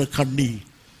வடிக்கிற கண்ணீர்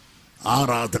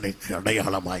ஆராதனைக்கு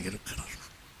அடையாளமாக இருக்கிறது.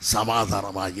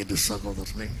 சமாதானமாகிற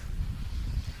சகோதரனே,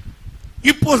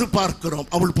 இப்போது பார்க்கிறோம்.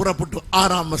 அவள் புறப்பட்டு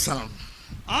 6ஆம் வசனம்.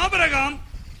 ஆபிரகாம்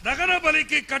தகன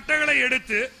பலிக்கு கட்டைகளை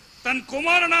எடுத்து தன்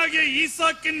குமாரனாகிய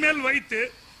ஈசாக்கின் மேல் வைத்து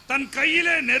தன்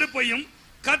கையிலே நெருப்பையும்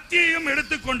கத்தியையும்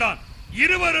எடுத்துக்கொண்டான்.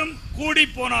 இருவரும் கூடி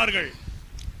போனார்கள்.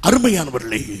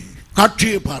 அருமையானவர்களே,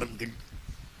 காட்சியை பாருங்கள்.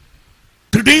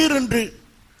 திடீரென்று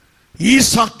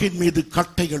ஈசாக்கின் மீது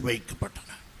கட்டைகள் வைக்கப்பட்டன.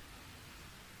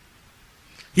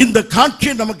 இந்த காட்சி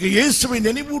நமக்கு இயேசுவை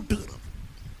நினைவூட்டுகிறது.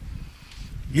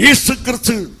 இயேசு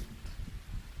கிறிஸ்து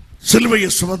சிலுவையை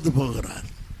சுமந்து போகிறார்.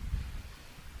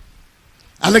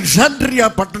 அலெக்சாண்ட்ரியா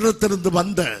பட்டணத்திலிருந்து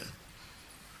வந்த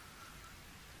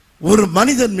ஒரு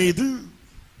மனிதன் மீது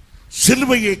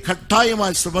சிலுவையை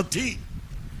கட்டாயமாய் சுமத்தி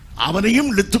அவனையும்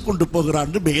இழுத்துக் கொண்டு போகிறார்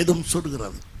என்று வேதம்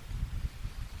சொல்கிறது.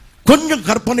 கொஞ்சம்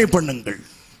கற்பனை பண்ணுங்கள்.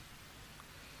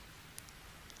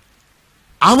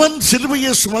 அவன்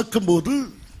சிலுவையை சுமக்கும் போது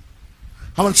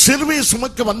அவன் சிலுவையை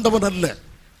சுமக்க வந்தவன் அல்ல,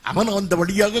 அவன் அந்த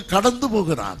வழியாக கடந்து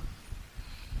போகிறான்.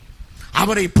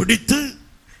 அவரை பிடித்து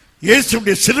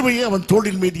இயேசுடைய சிலுவையை அவன்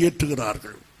தோளின் மீது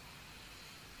ஏற்றுகிறார்கள்.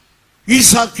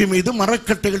 ஈசாக்கு மீது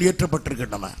மரக்கட்டைகள்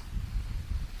ஏற்றப்பட்டிருக்கின்றன.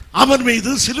 அவன் மீது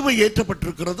சிலுவை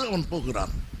ஏற்றப்பட்டிருக்கிறது. அவன்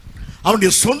போகிறான்.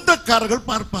 அவனுடைய சொந்தக்காரர்கள்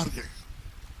பார்ப்பார்கள்.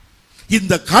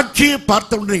 இந்த காட்சியை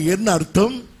பார்த்தவுடனே என்ன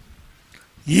அர்த்தம்?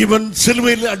 இவன்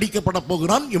சிலுவையில் அடிக்கப்பட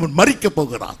போகிறான், இவன் மரிக்க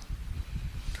போகிறான்.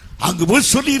 அங்கு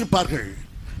போய் சொல்லி இருப்பார்கள்,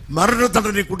 மரண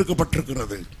தண்டனை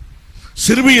கொடுக்கப்பட்டிருக்கிறது,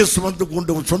 சிலுவையை சுமந்து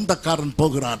கொண்டு சொந்தக்காரன்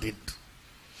போகிறான் என்று.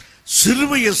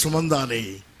 சிலுவையை சுமந்தானே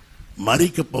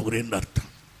மரிக்க போகிறேன் அர்த்தம்.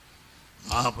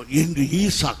 இங்கு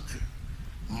ஈசாக்கு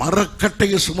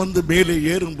மரக்கட்டையை சுமந்து மேலே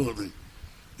ஏறும்போது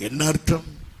என்ன அர்த்தம்?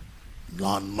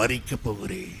 நான் மரிக்க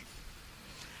போகிறேன்.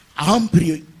 ஆம்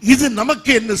பிரிய, இது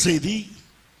நமக்கு என்ன செய்தி?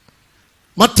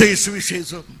 மத்தேயு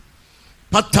சுவிசேஷம்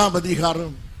 10ஆம்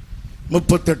அதிகாரம்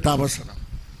 38ஆம் வசனம்.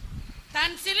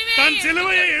 தன்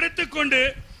சிலுவையை எடுத்துக்கொண்டு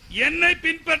என்னை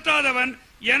பின்பற்றாதவன்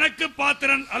எனக்கு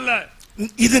பாத்திரன் அல்ல.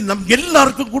 இது நம்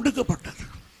எல்லாருக்கும் கொடுக்கப்பட்டது.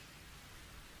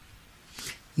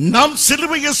 நாம்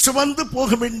சிலுவையை சுமந்து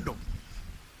போக வேண்டும்.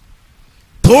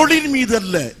 தோளின் மீது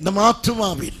அல்ல, நம்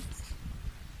ஆத்துமாவில்,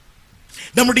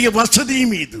 நம்முடைய வசதி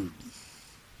மீது.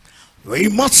 We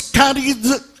must carry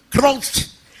the cross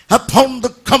upon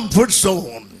the comfort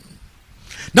zone.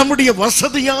 நம்முடைய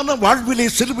வசதியான வாழ்விலே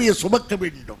சிலுவையை சுமக்க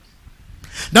வேண்டும்.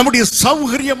 நம்முடைய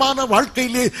சௌகரியமான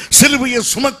வாழ்க்கையிலே சிலுவையை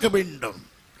சுமக்க வேண்டும்.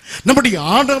 நம்முடைய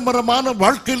ஆடம்பரமான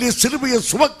வாழ்க்கையிலே சிலுவையை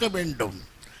சுமக்க வேண்டும்.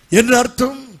 என்ன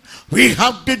அர்த்தம்? We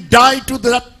have to die to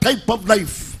that type of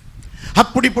life.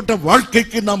 அப்படிப்பட்ட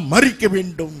வாழ்க்கைக்கு நாம் மரிக்க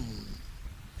வேண்டும்.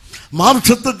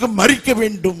 மாம்சத்துக்கு மரிக்க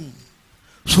வேண்டும்,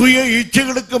 சுய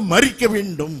இச்சைகளுக்கு மரிக்க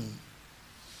வேண்டும்.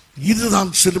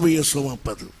 இதுதான் சிலுவையை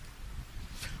சுமப்பது.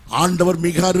 ஆண்டவர்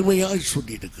மிக அருமையாய்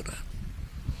சொல்லியிருக்கிறார்,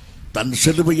 தன்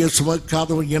சிலுவையை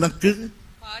சுமக்காதவன் எனக்கு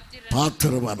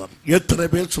பாத்திரமானார். எத்தனை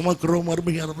பேர் சுமக்கிறோம்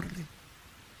அருமையானவர்களே?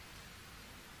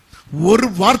 ஒரு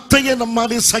வார்த்தையை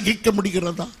நம்மாலே சகிக்க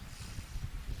முடிகிறதா?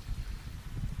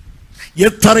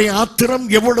 எத்தனை ஆத்திரம்,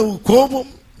 எவ்வளவு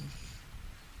கோபம்!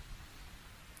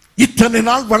 இத்தனை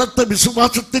நாள் வளர்த்த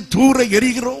விசுவாசத்தை தூர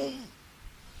எறிகிறோம்.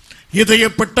 இதய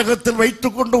பெட்டகத்தில்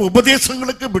வைத்துக் கொண்டு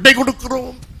உபதேசங்களுக்கு விடை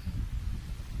கொடுக்கிறோம்.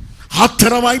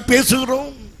 ஆத்திரமாய்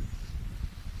பேசுகிறோம்,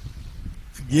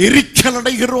 எரிச்சல்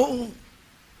அடைகிறோம்.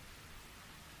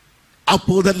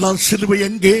 அப்போதெல்லாம் சிலுவை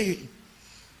எங்கே?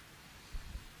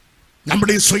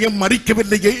 நம்முடைய சுயம்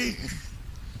மரிக்கவில்லையே,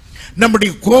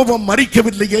 நம்முடைய கோபம்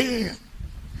மரிக்கவில்லையே,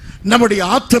 நம்முடைய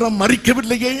ஆத்திரம்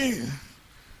மரிக்கவில்லையே.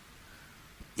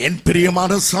 என்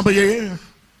பிரியமான சபையே,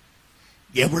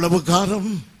 எவ்வளவு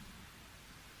காலம்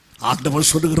ஆண்டவர்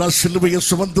சொல்லுகிறார், சிலுவையை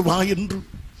சுமந்து வா என்று.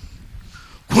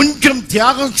 கொஞ்சம்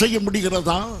தியாகம் செய்ய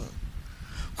முடிகிறதா?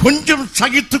 கொஞ்சம்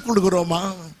சகித்துக் கொள்கிறோமா?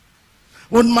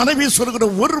 உன் மனைவி சொல்கிற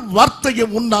ஒரு வார்த்தையை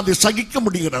உன்னால் சகிக்க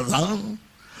முடிகிறதா?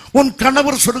 உன்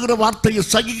கணவர் சொல்கிற வார்த்தையை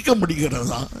சகிக்க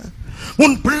முடிகிறதா?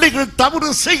 உன் பிள்ளைகள் தவறு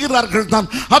செய்கிறார்கள் தான்,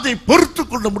 அதை பொறுத்து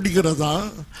கொள்ள முடிகிறதா?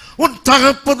 உன்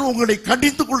தகப்பன் உங்களை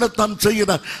கடிந்து கொள்ளத்தான்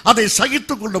செய்கிறார், அதை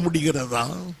சகித்துக் கொள்ள முடிகிறதா?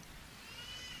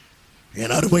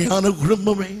 என் அருமையான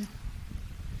குடும்பமே,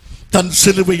 தன்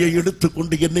சிலுவையை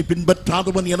எடுத்துக்கொண்டு என்னை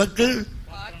பின்பற்றாதவன் எனக்கு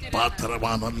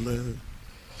பாத்திரவான் அல்ல.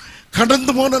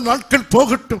 கடந்து போன நாட்கள்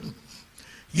போகட்டும்,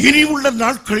 இனி உள்ள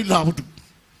நாட்களிலாவது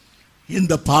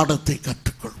இந்த பாடத்தை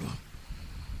கற்றுக்கொள்வோம்.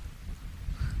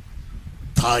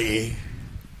 தாயே,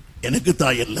 எனக்கு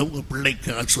தாய் அல்ல, உங்க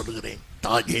பிள்ளைக்காக சொல்லுகிறேன்.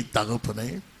 தாயே, தகப்பனே,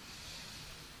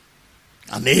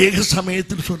 அநேக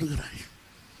சமயத்தில் சொல்லுகிறாய்,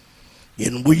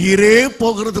 என் உயிரே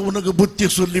போகிறது உனக்கு புத்தி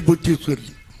சொல்லி புத்தி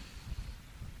சொல்லி.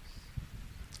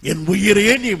 என்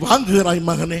உயிரையே நீ வாங்குகிறாய்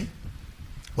மகனே,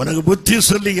 உனக்கு புத்தி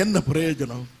சொல்லி என்ன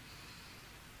பிரயோஜனம்?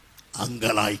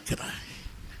 அங்கலாய்க்கிறாய்.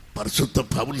 பரிசுத்த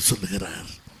பவுல் சொல்லுகிறார்,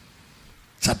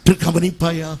 சற்று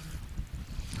கவனிப்பாயா?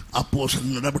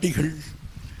 அப்போஸ்தலர் நடபடிகள்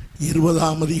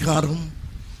 20ஆம் அதிகாரம்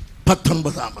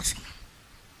 19ஆம் வசனம்.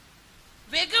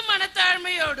 வெகு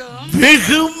மனத்தாழ்மையோடும்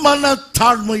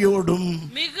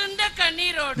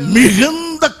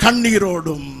மிகுந்த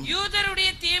கண்ணீரோடும் யூதருடைய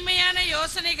தீமையான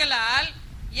யோசனைகளால்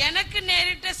எனக்கு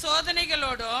நேரிட்ட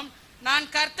சோதனைகளோடும் நான்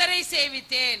கர்த்தரை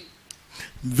சேவித்தேன்.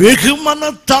 வெகு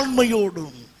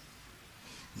மனத்தாழ்மையோடும்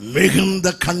மிகுந்த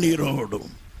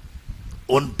கண்ணீரோடும்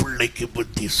உன் பிள்ளைக்கு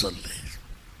புத்தி சொல்லு.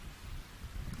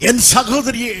 என்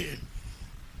சகோதரியே,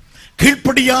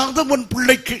 கீழ்ப்படியாத உன்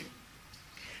பிள்ளைக்கு,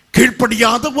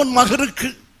 கீழ்ப்படியாத உன் மகனுக்கு,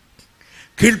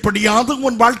 கீழ்ப்படியாத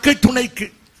உன் வாழ்க்கை துணைக்கு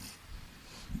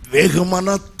வெகு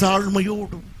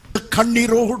மனத்தாழ்மையோடும்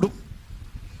கண்ணீரோடும்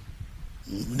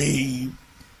நீ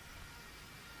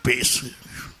பேசு.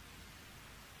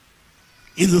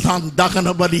 இதுதான் தகன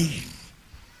பலி.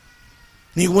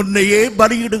 நீ உன்னையே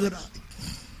பலியிடுகிறாய்.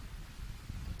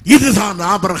 இதுதான்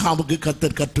ஆபிரகாமுக்கு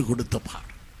கர்த்தர் கற்றுக் கொடுத்த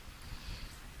பாடம்.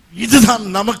 இதுதான்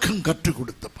நமக்கும் கற்றுக்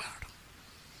கொடுத்த பாடம்.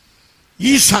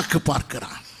 ஈசாக்கு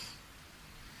பார்க்கிறான்,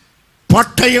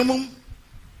 பட்டயமும்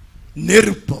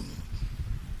நெருப்பம்,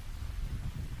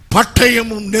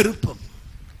 பட்டயமும் நெருப்பம்,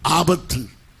 ஆபத்து.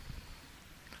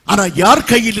 ஆனா யார்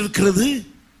கையில் இருக்கிறது?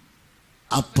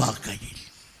 அப்பா கையில்.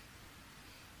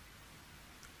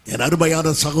 என் அருமையான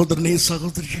சகோதரனே,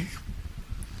 சகோதரிகள்,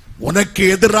 உனக்கு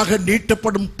எதிராக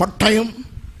நீட்டப்படும் பட்டயம்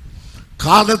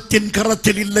காலத்தின்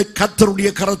கரத்தில் இல்லை, கர்த்தருடைய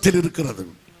கரத்தில் இருக்கிறது.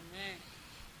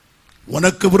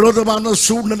 உனக்கு விரோதமான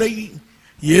சூழ்நிலை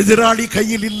எதிராளி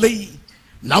கையில் இல்லை,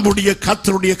 நம்முடைய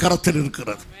கர்த்தருடைய கரத்தில்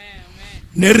இருக்கிறது.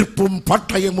 நெருப்பும்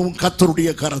பட்டயமும்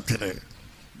கர்த்தருடைய கரத்தில்.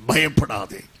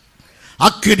 பயப்படாதே.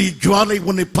 அக்கினி ஜுவாலை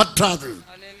உன்னை பற்றாது,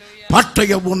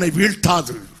 பட்டயம் உன்னை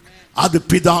வீழ்த்தாது. அது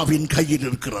பிதாவின் கையில்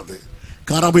இருக்கிறது.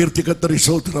 கரமுயர்த்தி கர்த்தரை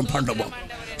ஸ்தோத்திரம் பண்ணுவோம்.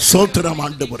 ஸ்தோத்திரம்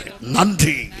ஆண்டவரே,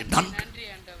 நன்றி நன்றி.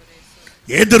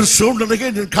 எதிர் சூழ்நிலையை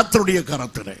கர்த்தருடைய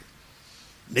கரத்திலே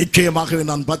நிச்சயமாகவே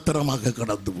நான் பத்திரமாக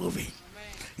கடந்து போவேன்.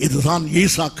 இதுதான்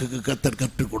ஈசாக்குக்கு கர்த்தர்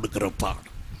கற்றுக் கொடுக்கிற பாடம்.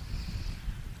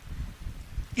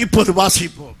 இப்போது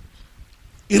வாசிப்போம்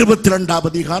 22ஆம்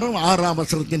அதிகாரம் 6ஆம்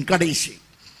வசனத்தின் கடைசி.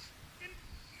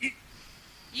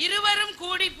 இருவரும்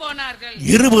கூடி போனார்கள்.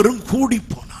 இருவரும் கூடி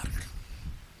போனார்கள்.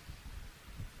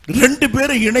 ரெண்டு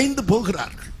பேரும் இணைந்து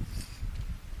போகிறார்கள்.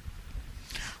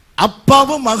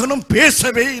 அப்பாவும் மகனும்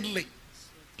பேசவே இல்லை.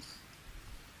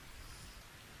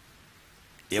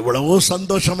 எவ்வளவோ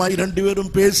சந்தோஷமாய் ரெண்டு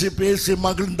பேரும் பேசி பேசி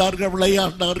மகிழ்ந்தார்கள்,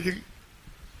 விளையாடினார்கள்.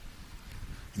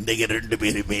 இன்றைக்கு ரெண்டு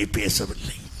பேருமே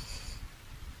பேசவில்லை,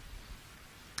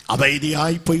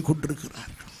 அமைதியாய் போய்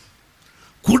கொண்டிருக்கிறார்கள்.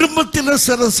 குடும்பத்தில்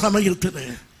சில சமயத்தில்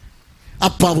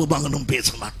அப்பாவும் மகனும் பேச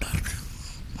மாட்டார்கள்,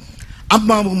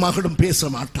 அம்மாவும் மகனும் பேச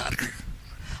மாட்டார்கள்,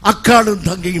 அக்காளும்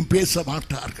தங்கையும் பேச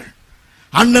மாட்டார்கள்,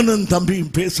 அண்ணனும்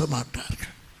தம்பியும் பேச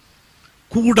மாட்டார்கள்.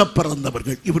 கூட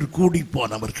பிறந்தவர்கள் இவர் கூடி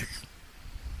போனவர்கள்.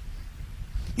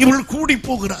 இவர்கள் கூடி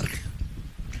போகிறார்கள்,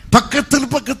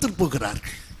 பக்கத்தில் பக்கத்தில்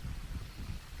போகிறார்கள்.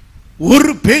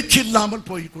 ஒரு பேச்சு இல்லாமல்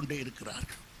போய்கொண்டே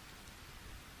இருக்கிறார்கள்.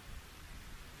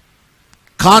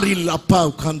 காரில் அப்பா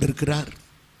உட்கார்ந்து இருக்கிறார்,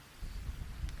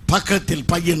 பக்கத்தில்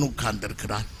பையன் உட்கார்ந்து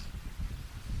இருக்கிறார்.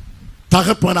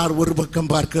 தகப்பனார் ஒரு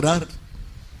பக்கம் பார்க்கிறார்,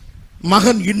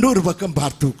 மகன் இன்னொரு பக்கம்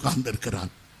பார்த்து உட்கார்ந்து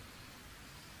இருக்கிறார்.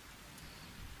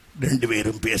 ரெண்டு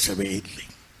பேரும் பேசவே இல்லை.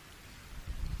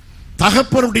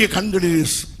 தகப்பனுடைய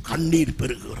கண்களில் கண்ணீர்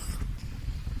பெருகிறது.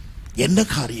 என்ன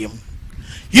காரியம்?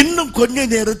 இன்னும் கொஞ்ச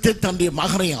நேரத்தில் தன்னுடைய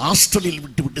மகனை ஹாஸ்டலில்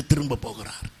விட்டுவிட்டு திரும்ப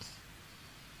போகிறார்.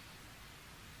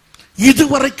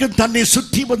 இதுவரைக்கும் தன்னை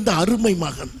சுற்றி வந்த அருமை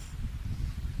மகன்,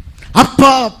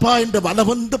 அப்பா அப்பா என்ற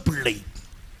வளவந்த பிள்ளை,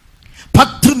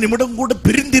 10 நிமிடம் கூட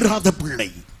பிரிந்திராத பிள்ளை,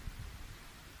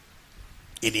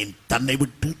 இனி தன்னை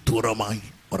விட்டு தூரமாய்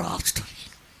ஒரு ஹாஸ்டல்.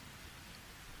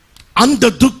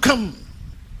 அந்த துக்கம்,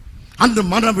 அந்த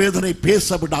மனவேதனை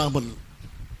பேச விடாமல்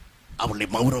அவளை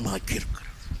மௌனமாக்கி இருக்கிறது.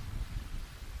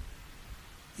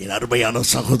 என் அருமையான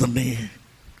சகோதரனே,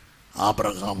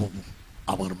 ஆபிரகாமும்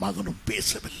அவர் மகனும்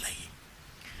பேசவில்லை.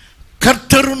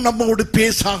 கர்த்தரும் நம்மோடு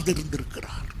பேசாது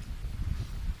இருந்திருக்கிறார்.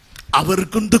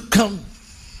 அவருக்கும் துக்கம்,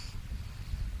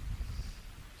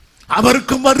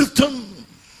 அவருக்கும் வருத்தம்.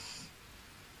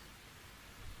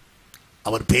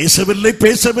 அவர் பேசவில்லை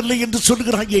பேசவில்லை என்று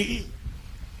சொல்கிறாயே,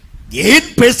 ஏன்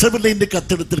பேசவில்லை என்று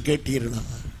கர்த்தரிடத்தில் கேட்டீர்களா?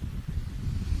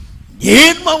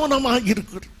 ஏன் மௌனமாக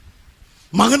இருக்கிறார்?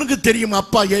 மகனுக்கு தெரியும்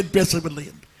அப்பா ஏன் பேசவில்லை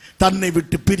என்று. தன்னை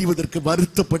விட்டு பிரிவதற்கு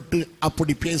வருத்தப்பட்டு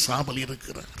அப்படி பேசாமல்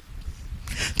இருக்கிறார்.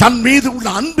 தன் மீது உள்ள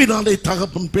அன்பினாலே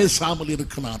தகப்பன் பேசாமல்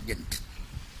இருக்கிறார் என்று.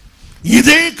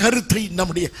 இதே கருத்தை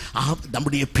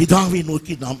நம்முடைய பிதாவை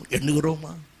நோக்கி நாம்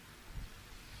எண்ணுகிறோமா?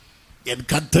 என்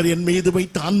கர்த்தர் என் மீது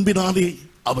வைத்த அன்பினாலே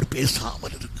அவர்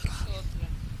பேசாமல் இருக்கிறார்.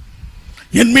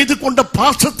 என் மீது கொண்ட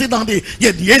பாசத்தினாலே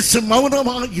என் இயேசு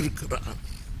மௌனமாக இருக்கிறார்.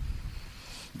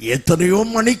 எத்தனையோ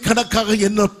மணிக்கணக்காக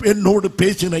என்னோடு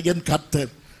பேசின என்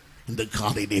கர்த்தர் இந்த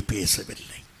காலையிலே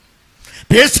பேசவில்லை.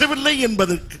 பேசவில்லை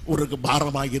என்பதற்கு ஒரு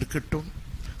பாரமாக இருக்கட்டும்.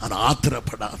 ஆனால்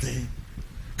ஆத்திரப்படாது.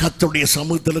 கர்த்தருடைய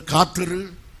சமூகத்தில் காத்திரு.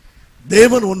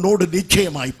 தேவன் உன்னோடு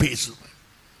நிச்சயமாய் பேசுவார்.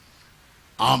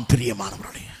 ஆம்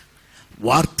பிரியமானவர்களே,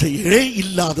 வார்த்தையே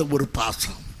இல்லாத ஒரு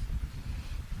பாசம்,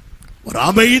 ஒரு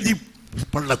அமைதி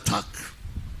பள்ளத்தாக்கு.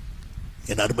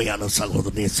 என் அருமையான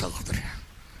சகோதரனே, சகோதரி,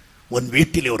 உன்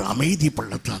வீட்டிலே ஒரு அமைதி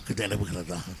பள்ளத்தாக்கு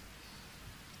நிலவுகிறதா?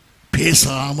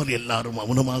 பேசாமல் எல்லாரும்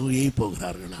மௌனமாகவே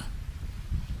போகிறார்களா?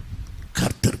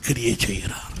 கர்த்தர் கிரியை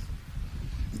செய்கிறார்.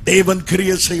 தேவன்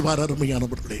கிரியை செய்வார்.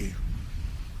 அருமையானவர்களே,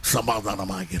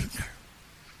 சமாதானமாக இருங்கள்.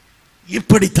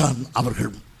 இப்படித்தான்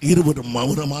அவர்கள் இருவரும்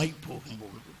மௌனமாய்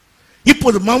போகும்போது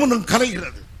இப்போது மௌனம்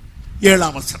கலைகிறது.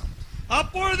 7ஆம் வசனம்.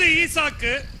 அப்பொழுது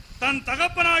ஈசாக்கு தன்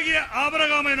தகப்பனாகிய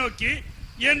ஆபிரகாமை நோக்கி,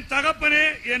 என் தகப்பனே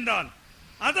என்றான்.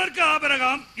 அதற்கு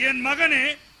ஆபிரகாம், என் மகனே,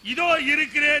 இதோ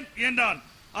இருக்கிறேன் என்றான்.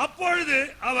 அப்பொழுது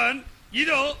அவன்,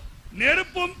 இதோ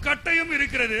நெருப்பும் கட்டையும்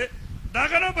இருக்கிறது,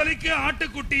 தகன பலிக்கு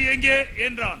ஆட்டுக்குட்டி எங்கே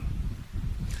என்றான்.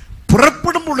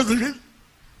 புறப்படும் பொழுது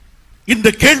இந்த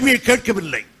கேள்வியை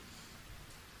கேட்கவில்லை.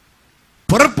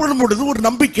 புறப்படும் பொழுது ஒரு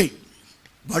நம்பிக்கை,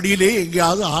 வழியிலே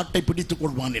எங்கேயாவது ஆட்டை பிடித்துக்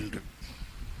கொள்வான் என்று.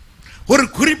 ஒரு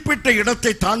குறிப்பிட்ட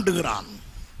இடத்தை தாண்டுகிறான்.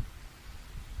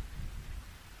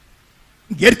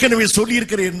 ஏற்கனவே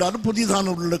சொல்லியிருக்கிறேன் என்றாலும்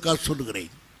புதிதான உள்ளுக்காக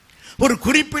சொல்லுகிறேன். ஒரு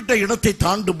குறிப்பிட்ட இடத்தை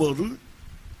தாண்டும் போது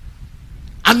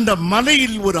அந்த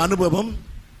மலையில் ஒரு அனுபவம்.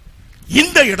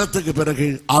 இந்த இடத்துக்கு பிறகு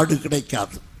ஆடு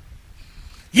கிடைக்காது.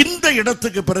 இந்த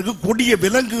இடத்துக்கு பிறகு கொடிய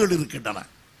விலங்குகள் இருக்கின்றன,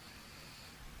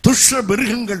 துஷ்ட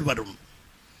மிருகங்கள் வரும்.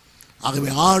 ஆகவே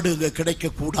ஆடு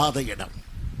கிடைக்க கூடாத இடம்.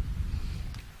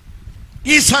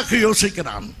 ஈசாக்கு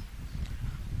யோசிக்கிறான்.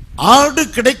 ஆடு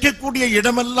கிடைக்கக்கூடிய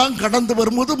இடமெல்லாம் கடந்து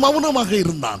வரும்போது மௌனமாக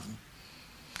இருந்தான்.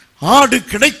 ஆடு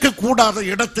கிடைக்க கூடாத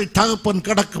இடத்தை தகப்பன்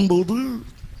கடக்கும் போது,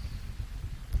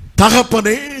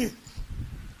 தகப்பனே,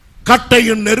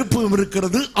 கட்டையும் நெருப்பும்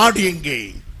இருக்கிறது, ஆடு எங்கே?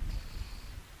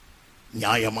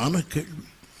 நியாயமான கேள்வி.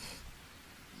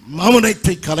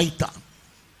 மௌனத்தை கலைத்தான்.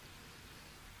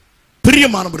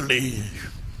 பிரியமானவர்களே,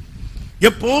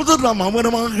 எப்போதும் நாம்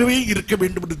மௌனமாகவே இருக்க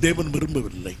வேண்டும் என்று தேவன்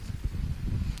விரும்பவில்லை.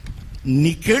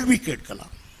 நீ கேள்வி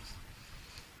கேட்கலாம்.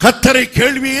 கர்த்தரை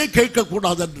கேள்வியே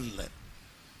கேட்கக்கூடாது என்று இல்லை.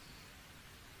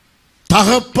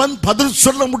 தகப்பன் பதில்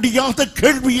சொல்ல முடியாத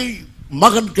கேள்வியை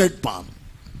மகன் கேட்பான்.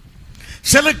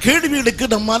 சில கேள்விகளுக்கு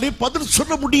நம்மாலே பதில்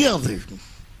சொல்ல முடியாது.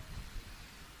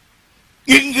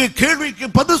 இங்கு கேள்விக்கு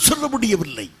பதில் சொல்ல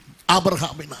முடியவில்லை.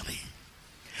 ஆபிரகாமினாலே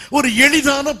ஒரு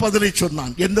எளிதான பதிலை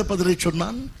சொன்னான். எந்த பதிலை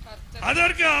சொன்னான்?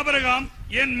 அதற்கு ஆபிரகாம்,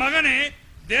 என் மகனே,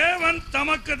 தேவன்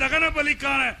தமக்கு தகன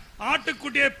பலிக்கான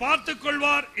ஆட்டுக்குட்டியை பார்த்துக்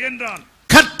கொள்வார் என்றான்.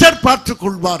 கர்த்தர் பார்த்துக்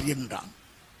கொள்வார் என்றான்.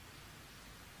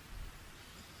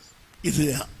 இது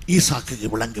ஈசாக்குக்கு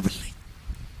விளங்கவில்லை.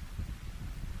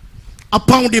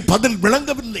 அப்பாவுடைய பதில்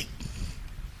விளங்கவில்லை.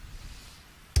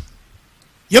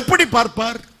 எப்படி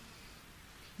பார்ப்பார்?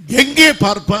 எங்கே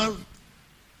பார்ப்பார்?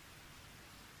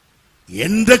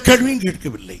 எந்த கேள்வியும்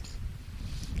கேட்கவில்லை.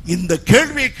 இந்த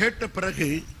கேள்வியை கேட்ட பிறகு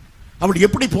அவர்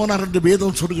எப்படி போனார் என்று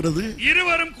வேதம் சொல்கிறது.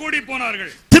 இருவரும் கூடி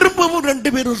போனார்கள். திரும்பவும்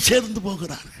 2 பேரும் சேர்ந்து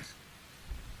போகிறார்கள்.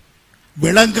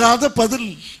 விளங்காத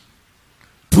பதில்,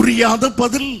 புரியாத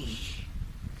பதில்,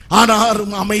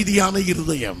 ஆனாலும் அமைதியான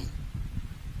இருதயம்.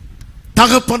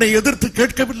 தகப்பனை எதிர்த்து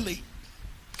கேட்கவில்லை.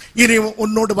 இனி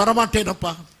உன்னோடு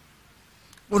வரமாட்டேனப்பா,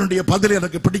 உன்னுடைய பதில்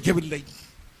எனக்கு பிடிக்கவில்லை,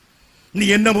 நீ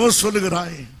என்னமோ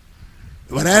சொல்லுகிறாய்,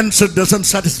 your answer doesn't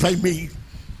satisfy me,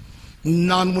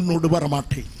 நான் உன்னோடு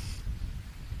வரமாட்டேன்,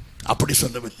 அப்படி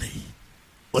சொல்லவில்லை.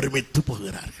 ஒருமித்து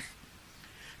போகிறார்கள்.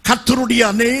 கர்த்தருடைய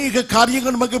அநேக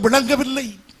காரியங்கள் நமக்கு விளங்கவில்லை.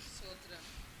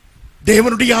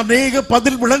 தேவனுடைய அநேக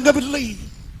பதில் விளங்கவில்லை.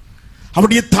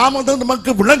 அவருடைய தாமதம்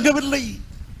நமக்கு விளங்கவில்லை.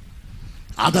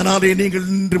 அதனாலே நீங்கள்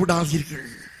நின்று விடாதீர்கள்.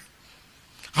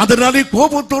 அதனாலே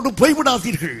கோபத்தோடு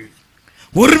போய்விடாதீர்கள்.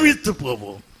 ஒருமித்து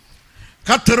போவோம்.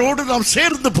 கர்த்தரோடு நாம்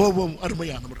சேர்ந்து போவோம்.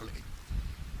 அருமையானவர்களே,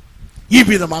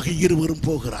 இவ்விதமாக இருவரும்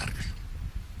போகிறார்கள்.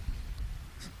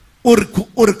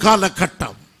 ஒரு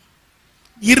காலகட்டம்.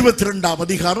 22ஆம்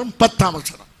அதிகாரம் 10ஆம்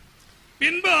வசனம்.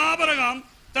 பின்பு ஆபிரகாம்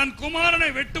தன் குமாரனை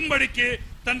வெட்டும்படிக்கு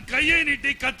தன் கையை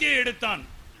நீட்டி கத்தியை எடுத்தான்.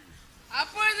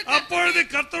 அப்பொழுது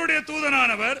கர்த்தருடைய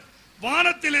தூதனானவர்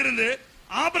வானத்திலிருந்து,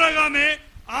 ஆபிரகாமே,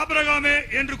 ஆபிரகாமே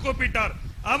என்று கூப்பிட்டார்.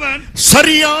 அவன்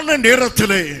சரியான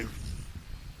நேரத்திலே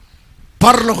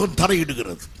பரலோகம்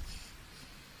தரையிடுகிறது.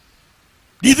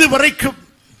 இதுவரைக்கும்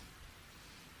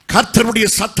கர்த்தருடைய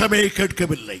சத்தமே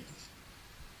கேட்கவில்லை.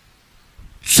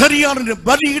 சரியான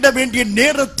பலியிட வேண்டிய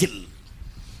நேரத்தில்,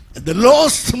 the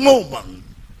last moment,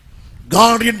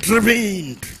 God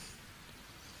intervened.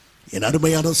 என்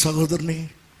அருமையான சகோதரனே,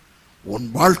 உன்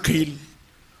வாழ்க்கையில்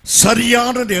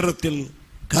சரியான நேரத்தில்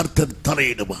கர்த்தர்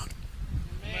தலையிடுவார்.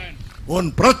 உன்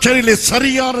பிரச்சனையிலே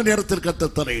சரியான நேரத்தில்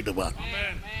கர்த்தர் தலையிடுவார்.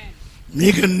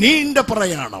 மிக நீண்ட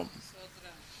பிரயாணம்,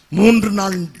 3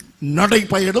 நாள்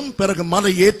நடைபயணம், பிறகு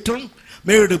மலை ஏற்றம்,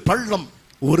 மேடு பள்ளம்,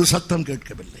 ஒரு சத்தம்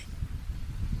கேட்கவில்லை.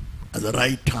 அது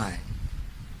ரைட் டைம்.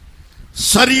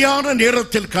 சரியான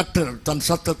நேரத்தில் கர்த்தர் தன்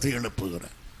சத்தத்தை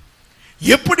எழுப்புகிறார்.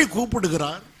 எப்படி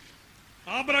கூப்பிடுகிறார்?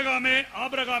 ஆபிரகாமே,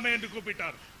 ஆபிரகாமே என்று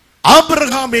கூப்பிட்டார்.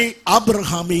 ஆபிரகாமே,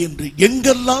 ஆபிரகாமே என்று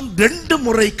எங்கெல்லாம் 2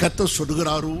 முறை கர்த்தர்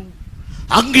சொல்கிறாரோ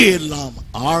அங்கே எல்லாம்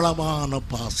ஆழமான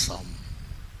பாசம்.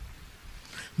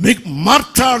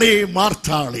 மார்த்தாளே,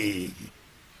 மார்த்தாளே,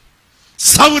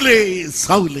 சவுலே,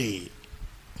 சவுலே,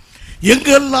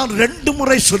 எங்கெல்லாம் 2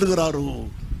 முறை சொல்லுகிறாரோ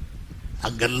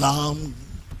அங்கெல்லாம்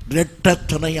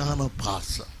இரட்டத்தனையான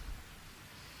பாசம்.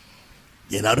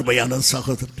 என் அருமையான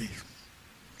சகோதரனே,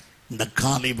 இந்த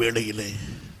காலை வேளையிலே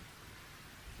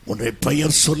உன்னை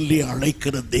பெயர் சொல்லி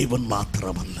அழைக்கிற தேவன்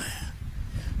மாத்திரமல்ல,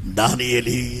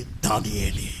 தானியேலே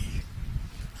தானியேலே,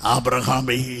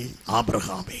 ஆபிரகாமே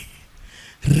ஆபிரகாமே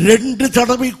 2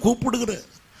 தடவை கூப்பிடுகிற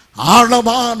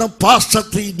ஆழமான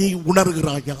பாசத்தை நீ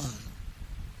உணர்கிறாயா?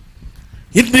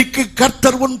 இன்றைக்கு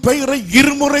கர்த்தர் உன் பெயரை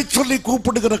 2 முறை சொல்லி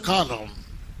கூப்பிடுகிற காலம்.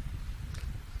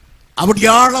 அப்படி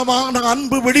ஆழமான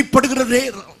அன்பு வெளிப்படுகிற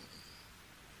நேரம்.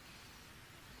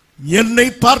 என்னை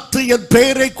பார்த்து என்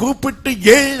பெயரை கூப்பிட்டு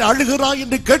ஏன் அழுகிறாய்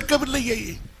என்று கேட்கவில்லையே.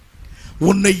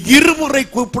 உன்னை 2 முறை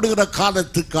கூப்பிடுகிற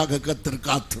காலத்துக்காக கர்த்தர்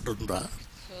காத்திருந்தார்.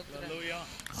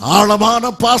 ஆழமான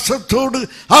பாசத்தோடு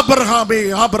ஆபிரகாமே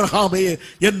ஆபிரகாமே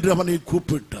என்று அவனை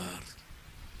கூப்பிட்டார்.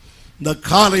 இந்த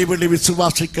காலை வெளி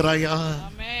விசுவாசிக்கிறாயா?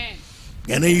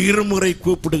 என்னை 2 முறை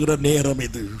கூப்பிடுகிற நேரம்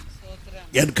இது.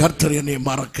 என் கர்த்தர் என்னை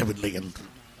மறக்கவில்லை என்று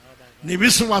நீ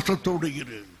விசுவாசத்தோடு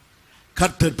இரு.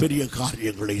 கர்த்தர் பெரிய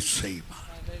காரியங்களை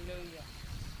செய்வார்.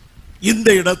 இந்த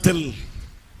இடத்தில்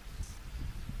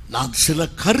நான் சில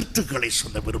கருத்துக்களை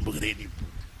சொல்ல விரும்புகிறேன்.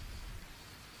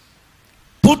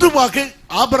 பொதுவாக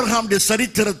ஆபிரகாமுடைய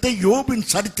சரித்திரத்தை, யோபின்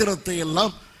சரித்திரத்தை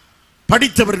எல்லாம்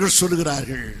படித்தவர்கள்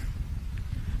சொல்லுகிறார்கள்,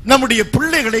 நம்முடைய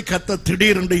பிள்ளைகளை கர்த்தர்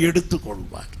திடீரென்று எடுத்துக்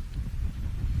கொள்வார்.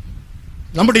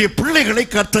 நம்முடைய பிள்ளைகளை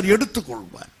கர்த்தர் எடுத்துக்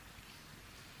கொள்வார்.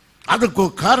 அதுக்கு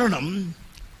காரணம்,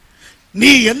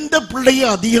 நீ எந்த பிள்ளையை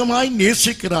அதிகமாய்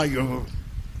நேசிக்கிறாயோ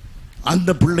அந்த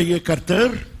பிள்ளையை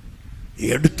கர்த்தர்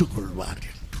எடுத்துக் கொள்வார்.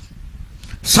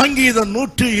 சங்கீதம்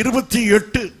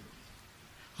 128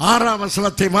 6ஆம்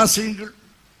வசனத்தை வாசியுங்கள்.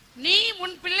 நீ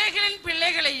உன் பிள்ளைகளின்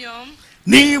பிள்ளைகளையும்,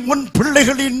 நீ உன்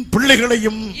பிள்ளைகளின்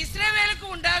பிள்ளைகளையும், இஸ்ரவேலுக்கு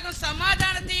உண்டாகும்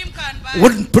சமாதானத்தையும் காண்பாய்.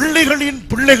 உன் பிள்ளைகளின்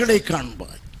பிள்ளைகளை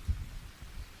காண்பாய்.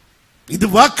 இது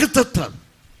வாக்குத்தத்தம்.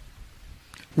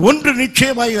 ஒன்று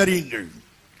நிச்சயமாய் அறியுங்கள்,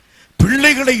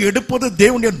 பிள்ளைகளை எடுப்பது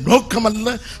தேவனுடைய நோக்கம் அல்ல,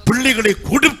 பிள்ளைகளை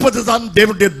கொடுப்பதுதான்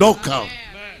தேவனுடைய நோக்கம்.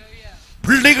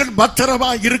 பிள்ளைகள்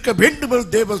பத்திரமாக இருக்க வேண்டும் என்று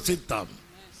தேவ சித்தம்.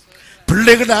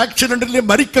 பிள்ளைகள் ஆக்சிடென்டிலே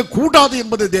மரிக்க கூடாது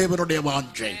என்பது தேவனுடைய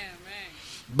வாஞ்சை.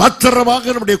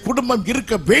 பத்திரமாக நம்முடைய குடும்பம்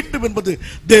இருக்க வேண்டும் என்பது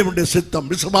தேவனுடைய சித்தம்.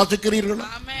 விசுவாசிக்கிறீர்களா?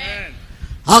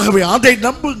 ஆகவே அதை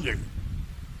நம்புங்கள்.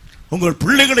 உங்கள்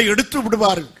பிள்ளைகளை எடுத்து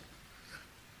விடுவார்கள்,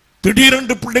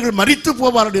 திடீரென்று பிள்ளைகள் மரித்து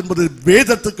போவார்கள் என்பது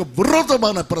வேதத்துக்கு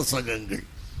விரோதமான பிரசங்கங்கள்.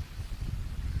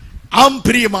 ஆம்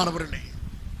பிரியமானவர்களே,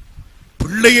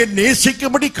 பிள்ளையை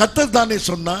நேசிக்கும்படி கர்த்தர் தானே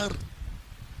சொன்னார்.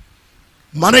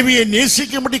 மனைவியை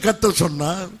நேசிக்கும்படி கர்த்தர்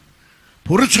சொன்னார்.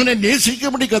 புருஷனை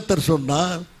நேசிக்கும்படி கர்த்தர்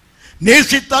சொன்னார்.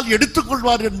 நேசித்தால்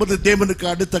எடுத்துக்கொள்வார் என்பது தேவனுக்கு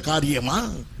அடுத்த காரியமா?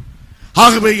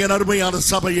 ஆகவே என் அருமையான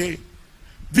சபையே,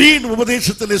 வீண்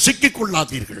உபதேசத்தில் சிக்கிக்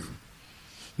கொள்ளாதீர்கள்.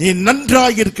 நீ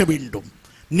நன்றாக இருக்க வேண்டும்,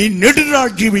 நீ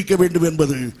நெடுநாள் ஜீவிக்க வேண்டும்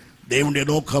என்பது தேவனுடைய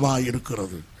நோக்கமாக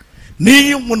இருக்கிறது.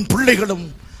 நீயும் உன் பிள்ளைகளும்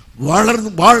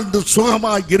வாழ்ந்து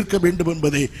சுகமாக இருக்க வேண்டும்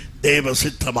என்பதே தேவ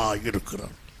சித்தமாக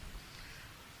இருக்கிறது.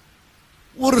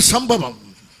 ஒரு சம்பவம்,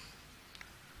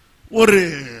 ஒரு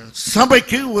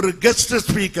சபைக்கு ஒரு கெஸ்ட்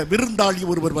ஸ்பீக்கர், விருந்தாளி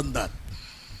ஒருவர் வந்தார்.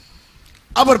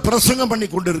 அவர் பிரசங்கம் பண்ணி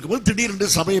கொண்டிருக்கும்போது திடீரென்று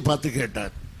சபையை பார்த்து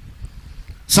கேட்டார்,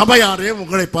 சபையாரே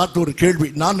உங்களை பார்த்து ஒரு கேள்வி.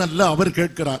 நான் அல்ல, அவர்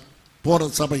கேட்கிறார். போற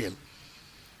சபையில்,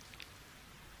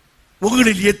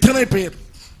 உங்களில் எத்தனை பேர்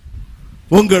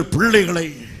உங்கள் பிள்ளைகளை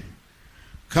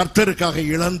கர்த்தருக்காக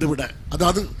இழந்து விட,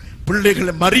 அதாவது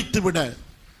பிள்ளைகளை மரித்து விட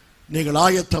நீங்கள்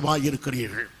ஆயத்தமாக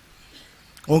இருக்கிறீர்கள்?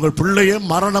 உங்கள் பிள்ளையை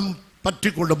மரணம் பற்றி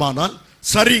கொள்ளுமானால்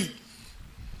சரி,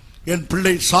 என்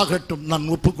பிள்ளை சாகட்டும்,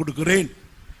 நான் ஒப்புக் கொடுக்கிறேன்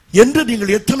என்று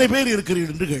நீங்கள் எத்தனை பேர்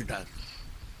இருக்கிறீர்கள் என்று கேட்டார்.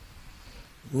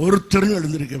 ஒருத்தரும்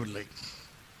எழுந்திருக்கவில்லை.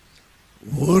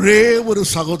 ஒரே ஒரு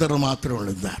சகோதரர் மாத்திரம்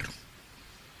எழுந்தார்.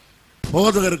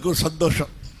 போதகருக்கு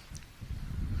சந்தோஷம்.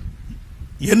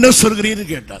 என்ன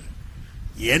சொல்கிறீர்கள் கேட்டார்.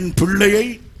 என் பிள்ளையை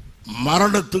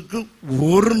மரணத்துக்கு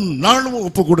ஒரு நாளும்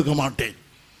ஒப்புக் கொடுக்க மாட்டேன்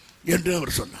என்று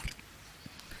அவர் சொன்னார்.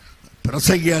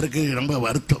 பிரசங்கியாருக்கு ரொம்ப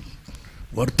வருத்தம்.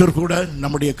 ஒருத்தர் கூட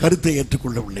நம்முடைய கருத்தை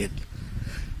ஏற்றுக்கொள்ளவில்லை.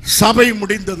 சபை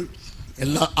முடிந்தது,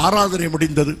 எல்லா ஆராதனை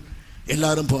முடிந்தது,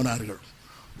 எல்லாரும் போனார்கள்.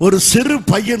 ஒரு சிறு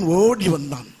பையன் ஓடி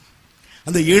வந்தான்.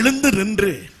 அந்த எழுந்து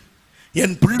நின்று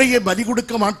என் பிள்ளையை பலி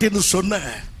கொடுக்க மாட்டேன்னு சொன்ன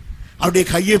அவருடைய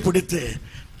கையை பிடித்து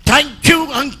தேங்க்யூ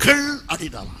அங்கிள்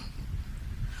அப்படின்னா.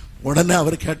 உடனே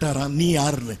அவர் கேட்டாரா, நீ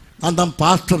யாருன்னு? நான் தான்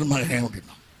பாஸ்டர் மகன்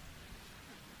அப்படின்னா.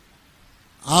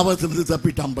 ஆபத்திலிருந்து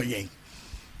தப்பிட்டான் பையன்.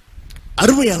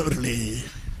 அருமையானவர்களே,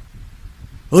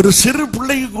 ஒரு சிறு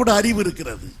பிள்ளைக்கு கூட அறிவு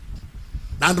இருக்கிறது,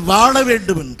 நான் வாழ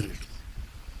வேண்டும் என்று.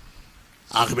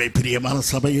 ஆகவே பிரியமான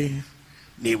சபையே,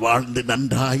 நீ வாழ்ந்து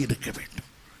நன்றாய் இருக்க வேண்டும்.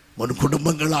 உன்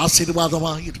குடும்பங்கள்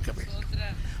ஆசீர்வாதமாக இருக்க வேண்டும்.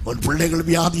 உன் பிள்ளைகள்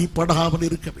வியாதிப்படாமல்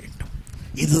இருக்க வேண்டும்.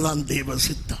 இதுதான் தேவ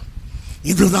சித்தம்.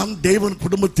 இதுதான் தேவன்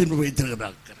குடும்பத்தின்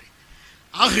வைத்திருக்கிறார்.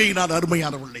 ஆகையினால்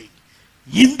அருமையானவர்களே,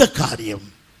 இந்த காரியம்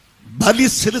பலி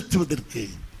செலுத்துவதற்கு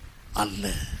அல்ல,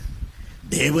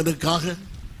 தேவனுக்காக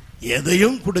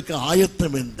எதையும் கொடுக்க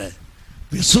ஆயத்தம் என்ற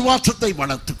விசுவாசத்தை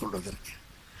வளர்த்துக் கொள்வதற்கு.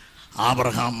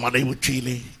 ஆபிரகாம் மலை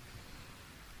உச்சியிலே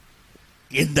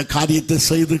இந்த காரியத்தை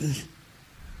செய்து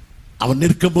அவன்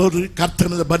நிற்கும் போது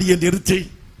கர்த்தனது பலியை நிறுத்தி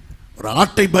ஒரு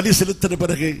ஆட்டை பலி செலுத்தின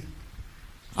பிறகு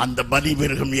அந்த பலி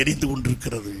மிருகம் எரிந்து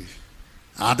கொண்டிருக்கிறது.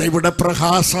 அதைவிட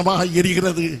பிரகாசமாக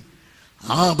எரிகிறது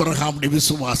ஆபிரகாமுடைய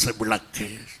விசுவாச விளக்கு.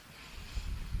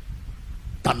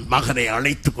 தன் மகனை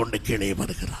அழைத்துக் கொண்டு கீழே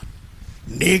வருகிறார்.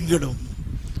 நீங்களும்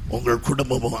உங்கள்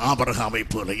குடும்பமும் ஆபிரகாமை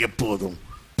போல எப்போதும்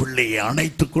பிள்ளையை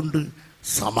அணைத்துக் கொண்டு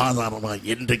சமாதானமாக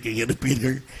என்றைக்கு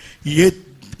இருப்பீர்கள்.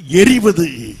 எரிவது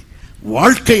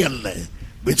வாழ்க்கை அல்ல,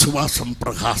 விசுவாசம்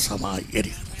பிரகாசமாய்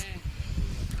எரிகிறது.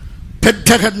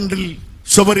 பெற்றகனில்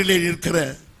சுவரிலே இருக்கிற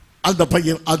அந்த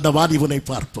பையன், அந்த வாலிபனை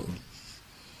பார்ப்போம்.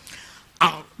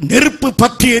 நெருப்பு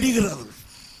பற்றி எரிகிறது.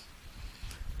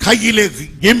 கையிலே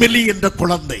எமிலி என்ற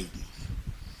குழந்தை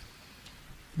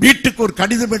வீட்டுக்கு ஒரு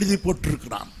கடிதம் எழுதி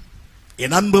போட்டிருக்கிறான்.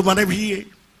 என் அன்பு மனைவியே,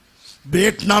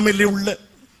 வியட்நாமில் உள்ள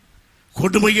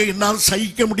கொடுமையை என்னால்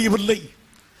சகிக்க முடியவில்லை.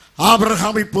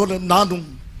 ஆபிரகாமை போல நானும்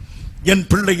என்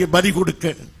பிள்ளையை பலி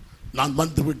கொடுக்க நான்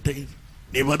வந்துவிட்டேன்.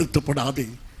 நீ வருத்தப்படாதே,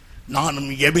 நானும்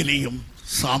எமிலியும்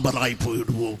சாம்பலாய்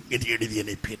போயிடுவோம் என்று எழுதி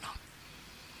அனுப்பினான்.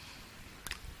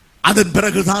 அதன்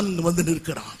பிறகுதான் வந்து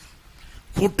நிற்கிறான்.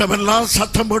 கூட்டமெல்லாம்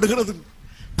சத்தம் போடுகிறது,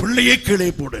 பிள்ளையை கீழே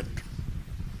போடு.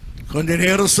 கொஞ்ச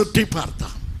நேரம் சுற்றி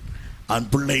பார்த்தான். அவன்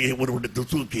பிள்ளையை ஒருவனுக்கு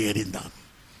தூக்கி எறிந்தான்.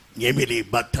 எமிலி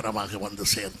பத்திரமாக வந்து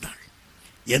சேர்ந்தாள்,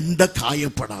 எந்த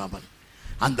காயப்படாமல்.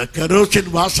 அந்த கெரோசின்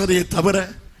வாசனையை தவிர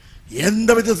எந்த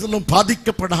விதத்திலும்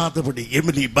பாதிக்கப்படாதபடி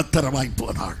எமிலி பத்திரமாய்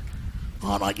போனாள்.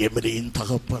 ஆனால் எமிலியின்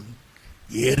தகப்பன்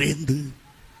எரிந்து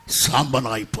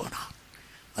சாம்பலாய் போனான்.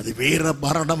 அது வேற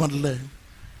மரணம் அல்ல,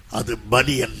 அது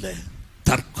பலி அல்ல,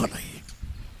 தற்கொலை.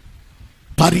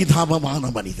 பரிதாபமான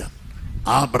மனிதன்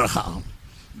ஆபிரகாம்,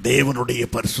 தேவனுடைய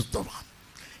பரிசுத்தவான்.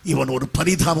 இவன் ஒரு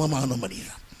பரிதாபமான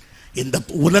மனிதன். இந்த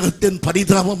உலகத்தின்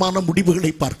பரிதாபமான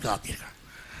முடிவுகளை பார்க்காதீர்கள்.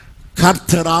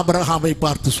 கர்த்தர் ஆபிரகாமை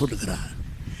பார்த்து சொல்லுகிறார்,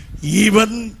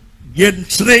 இவன் என்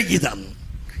சிநேகிதன்,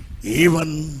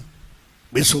 இவன்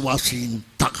விசுவாசியின்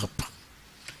தகப்பன்.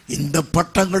 இந்த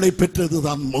பட்டங்களை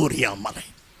பெற்றதுதான் மோரியா மலை.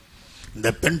 இந்த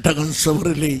பென்டகன்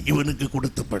சுவரிலே இவனுக்கு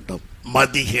கொடுத்த பட்டம்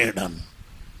மதிகேடன்,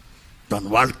 தன்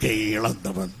வாழ்க்கையை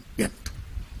இழந்தவன் என்று.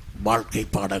 வாழ்க்கை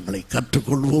பாடங்களை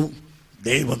கற்றுக்கொள்வோம்.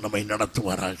 தேவன் நம்மை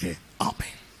நடத்துவாராக.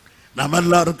 ஆமென். நாம்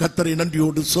எல்லாரும் கர்த்தரை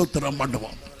நன்றியோடு ஸ்தோத்திரம்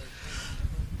பண்ணுவோம்.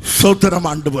 ஸ்தோத்திரம்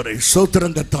ஆண்டவரே,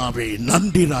 ஸ்தோத்திரம் கர்த்தாவே,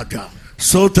 நன்றி ராஜா.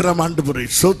 ஸ்தோத்திரம் ஆண்டவரே,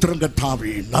 ஸ்தோத்திரம்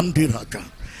கர்த்தாவே, நன்றி ராஜா.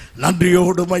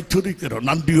 நன்றியோடுமை துதிக்கிறோம்,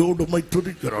 நன்றியோடுமை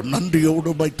துதிக்கிறோம்,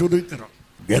 நன்றியோடுமை துதிக்கிறோம்.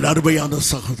 என் அருமையான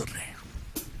சகோதரனே,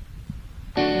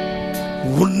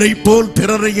 உன்னை போல்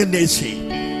பிறரைய நேசி,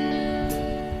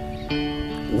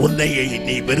 உன்னையை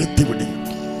நீ வெறுத்து விடு.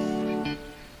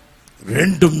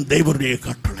 ரெண்டும் தேவனுடைய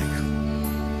கட்டளை.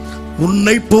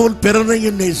 உன்னை போல் பிறரைய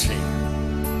நேசி,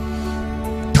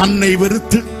 தன்னை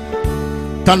வெறுத்து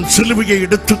தன் சிலுவையை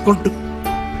எடுத்துக்கொண்டு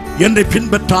என்னை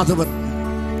பின்பற்றாதவர்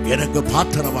எனக்கு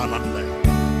பாத்திரவான் அல்ல.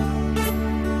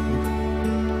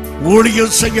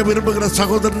 ஊழியம் செய்ய விரும்புகிற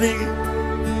சகோதரனே,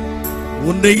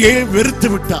 உன்னையே வெறுத்து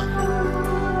விட்டால்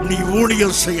நீ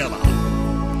ஊழியம் செய்யலாம்.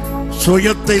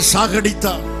 சுயத்தை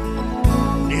சாகடித்தால்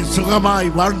நீ சுகமாய்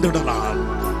வாழ்ந்திடலாம்.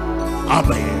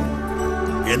 ஆமென்.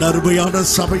 என் அருமையான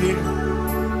சபையே,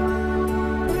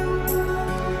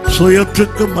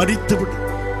 சுயத்துக்கு மரித்துவிடு,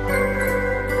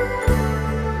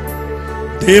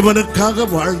 தேவனுக்காக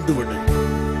வாழ்ந்துவிடு.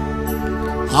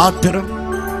 ஆத்திரம்,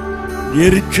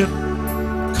 எரிச்சல்,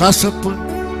 கசப்பு,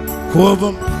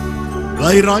 கோபம்,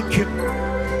 வைராக்கியம்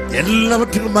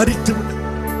எல்லாவற்றிலும் மரித்துவிடு.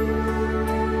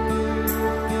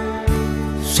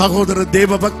 சகோதர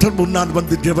தேவ பக்தர் முன்னால்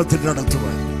வந்து ஜெபத்தில்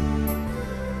நடத்துவார்.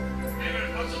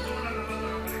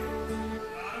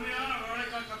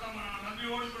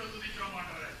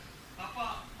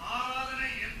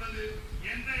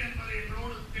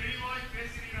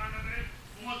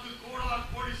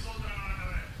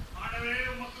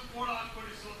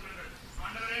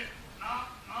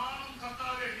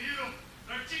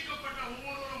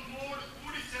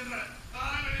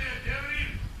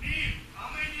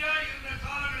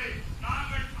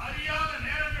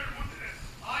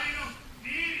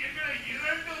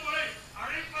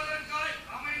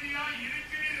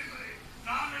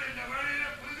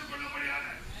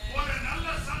 ஒரு நல்ல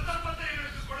சந்தர்ப்பத்தை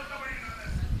எங்களுக்கு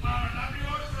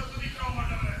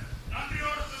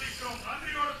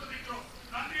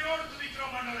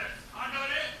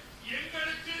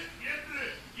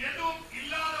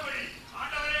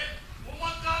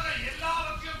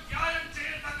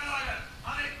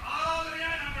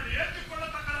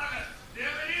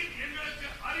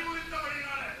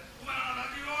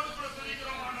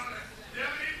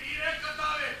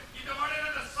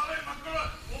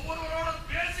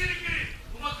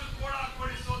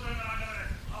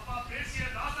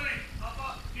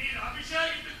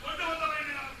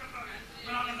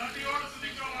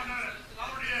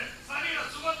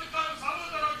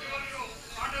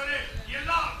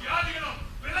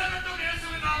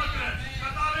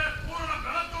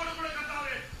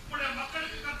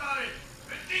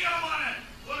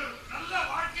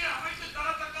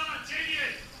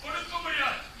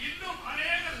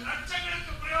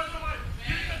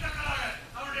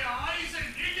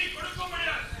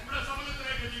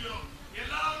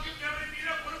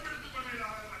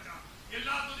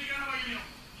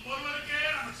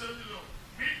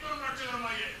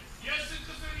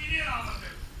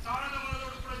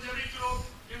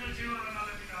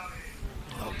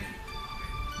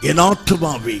என்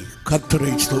ஆத்துமாவே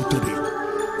கர்த்தரை ஸ்தோத்திரி,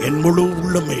 என் முழு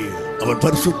உள்ளமே அவர்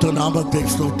பரிசுத்த நாமத்தை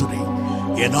ஸ்தோத்திரி.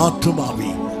 என்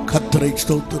ஆத்துமாவே கர்த்தரை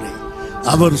ஸ்தோத்திரி,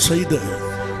 அவர் செய்த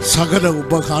சகல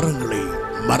உபகாரங்களை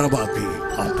மறவாதே.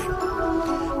 ஆமென்.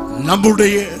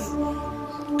 நம்முடைய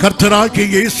கர்த்தராகிய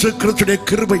இயேசு கிறிஸ்துவின்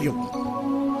கிருபையும்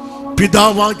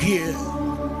பிதாவாகிய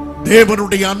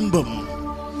தேவனுடைய அன்பும்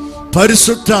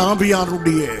பரிசுத்த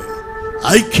ஆவியாருடைய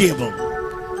ஐக்கியமும்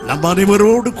நம்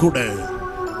அனைவரோடு கூட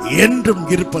என்றும்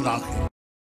இருப்பதாக.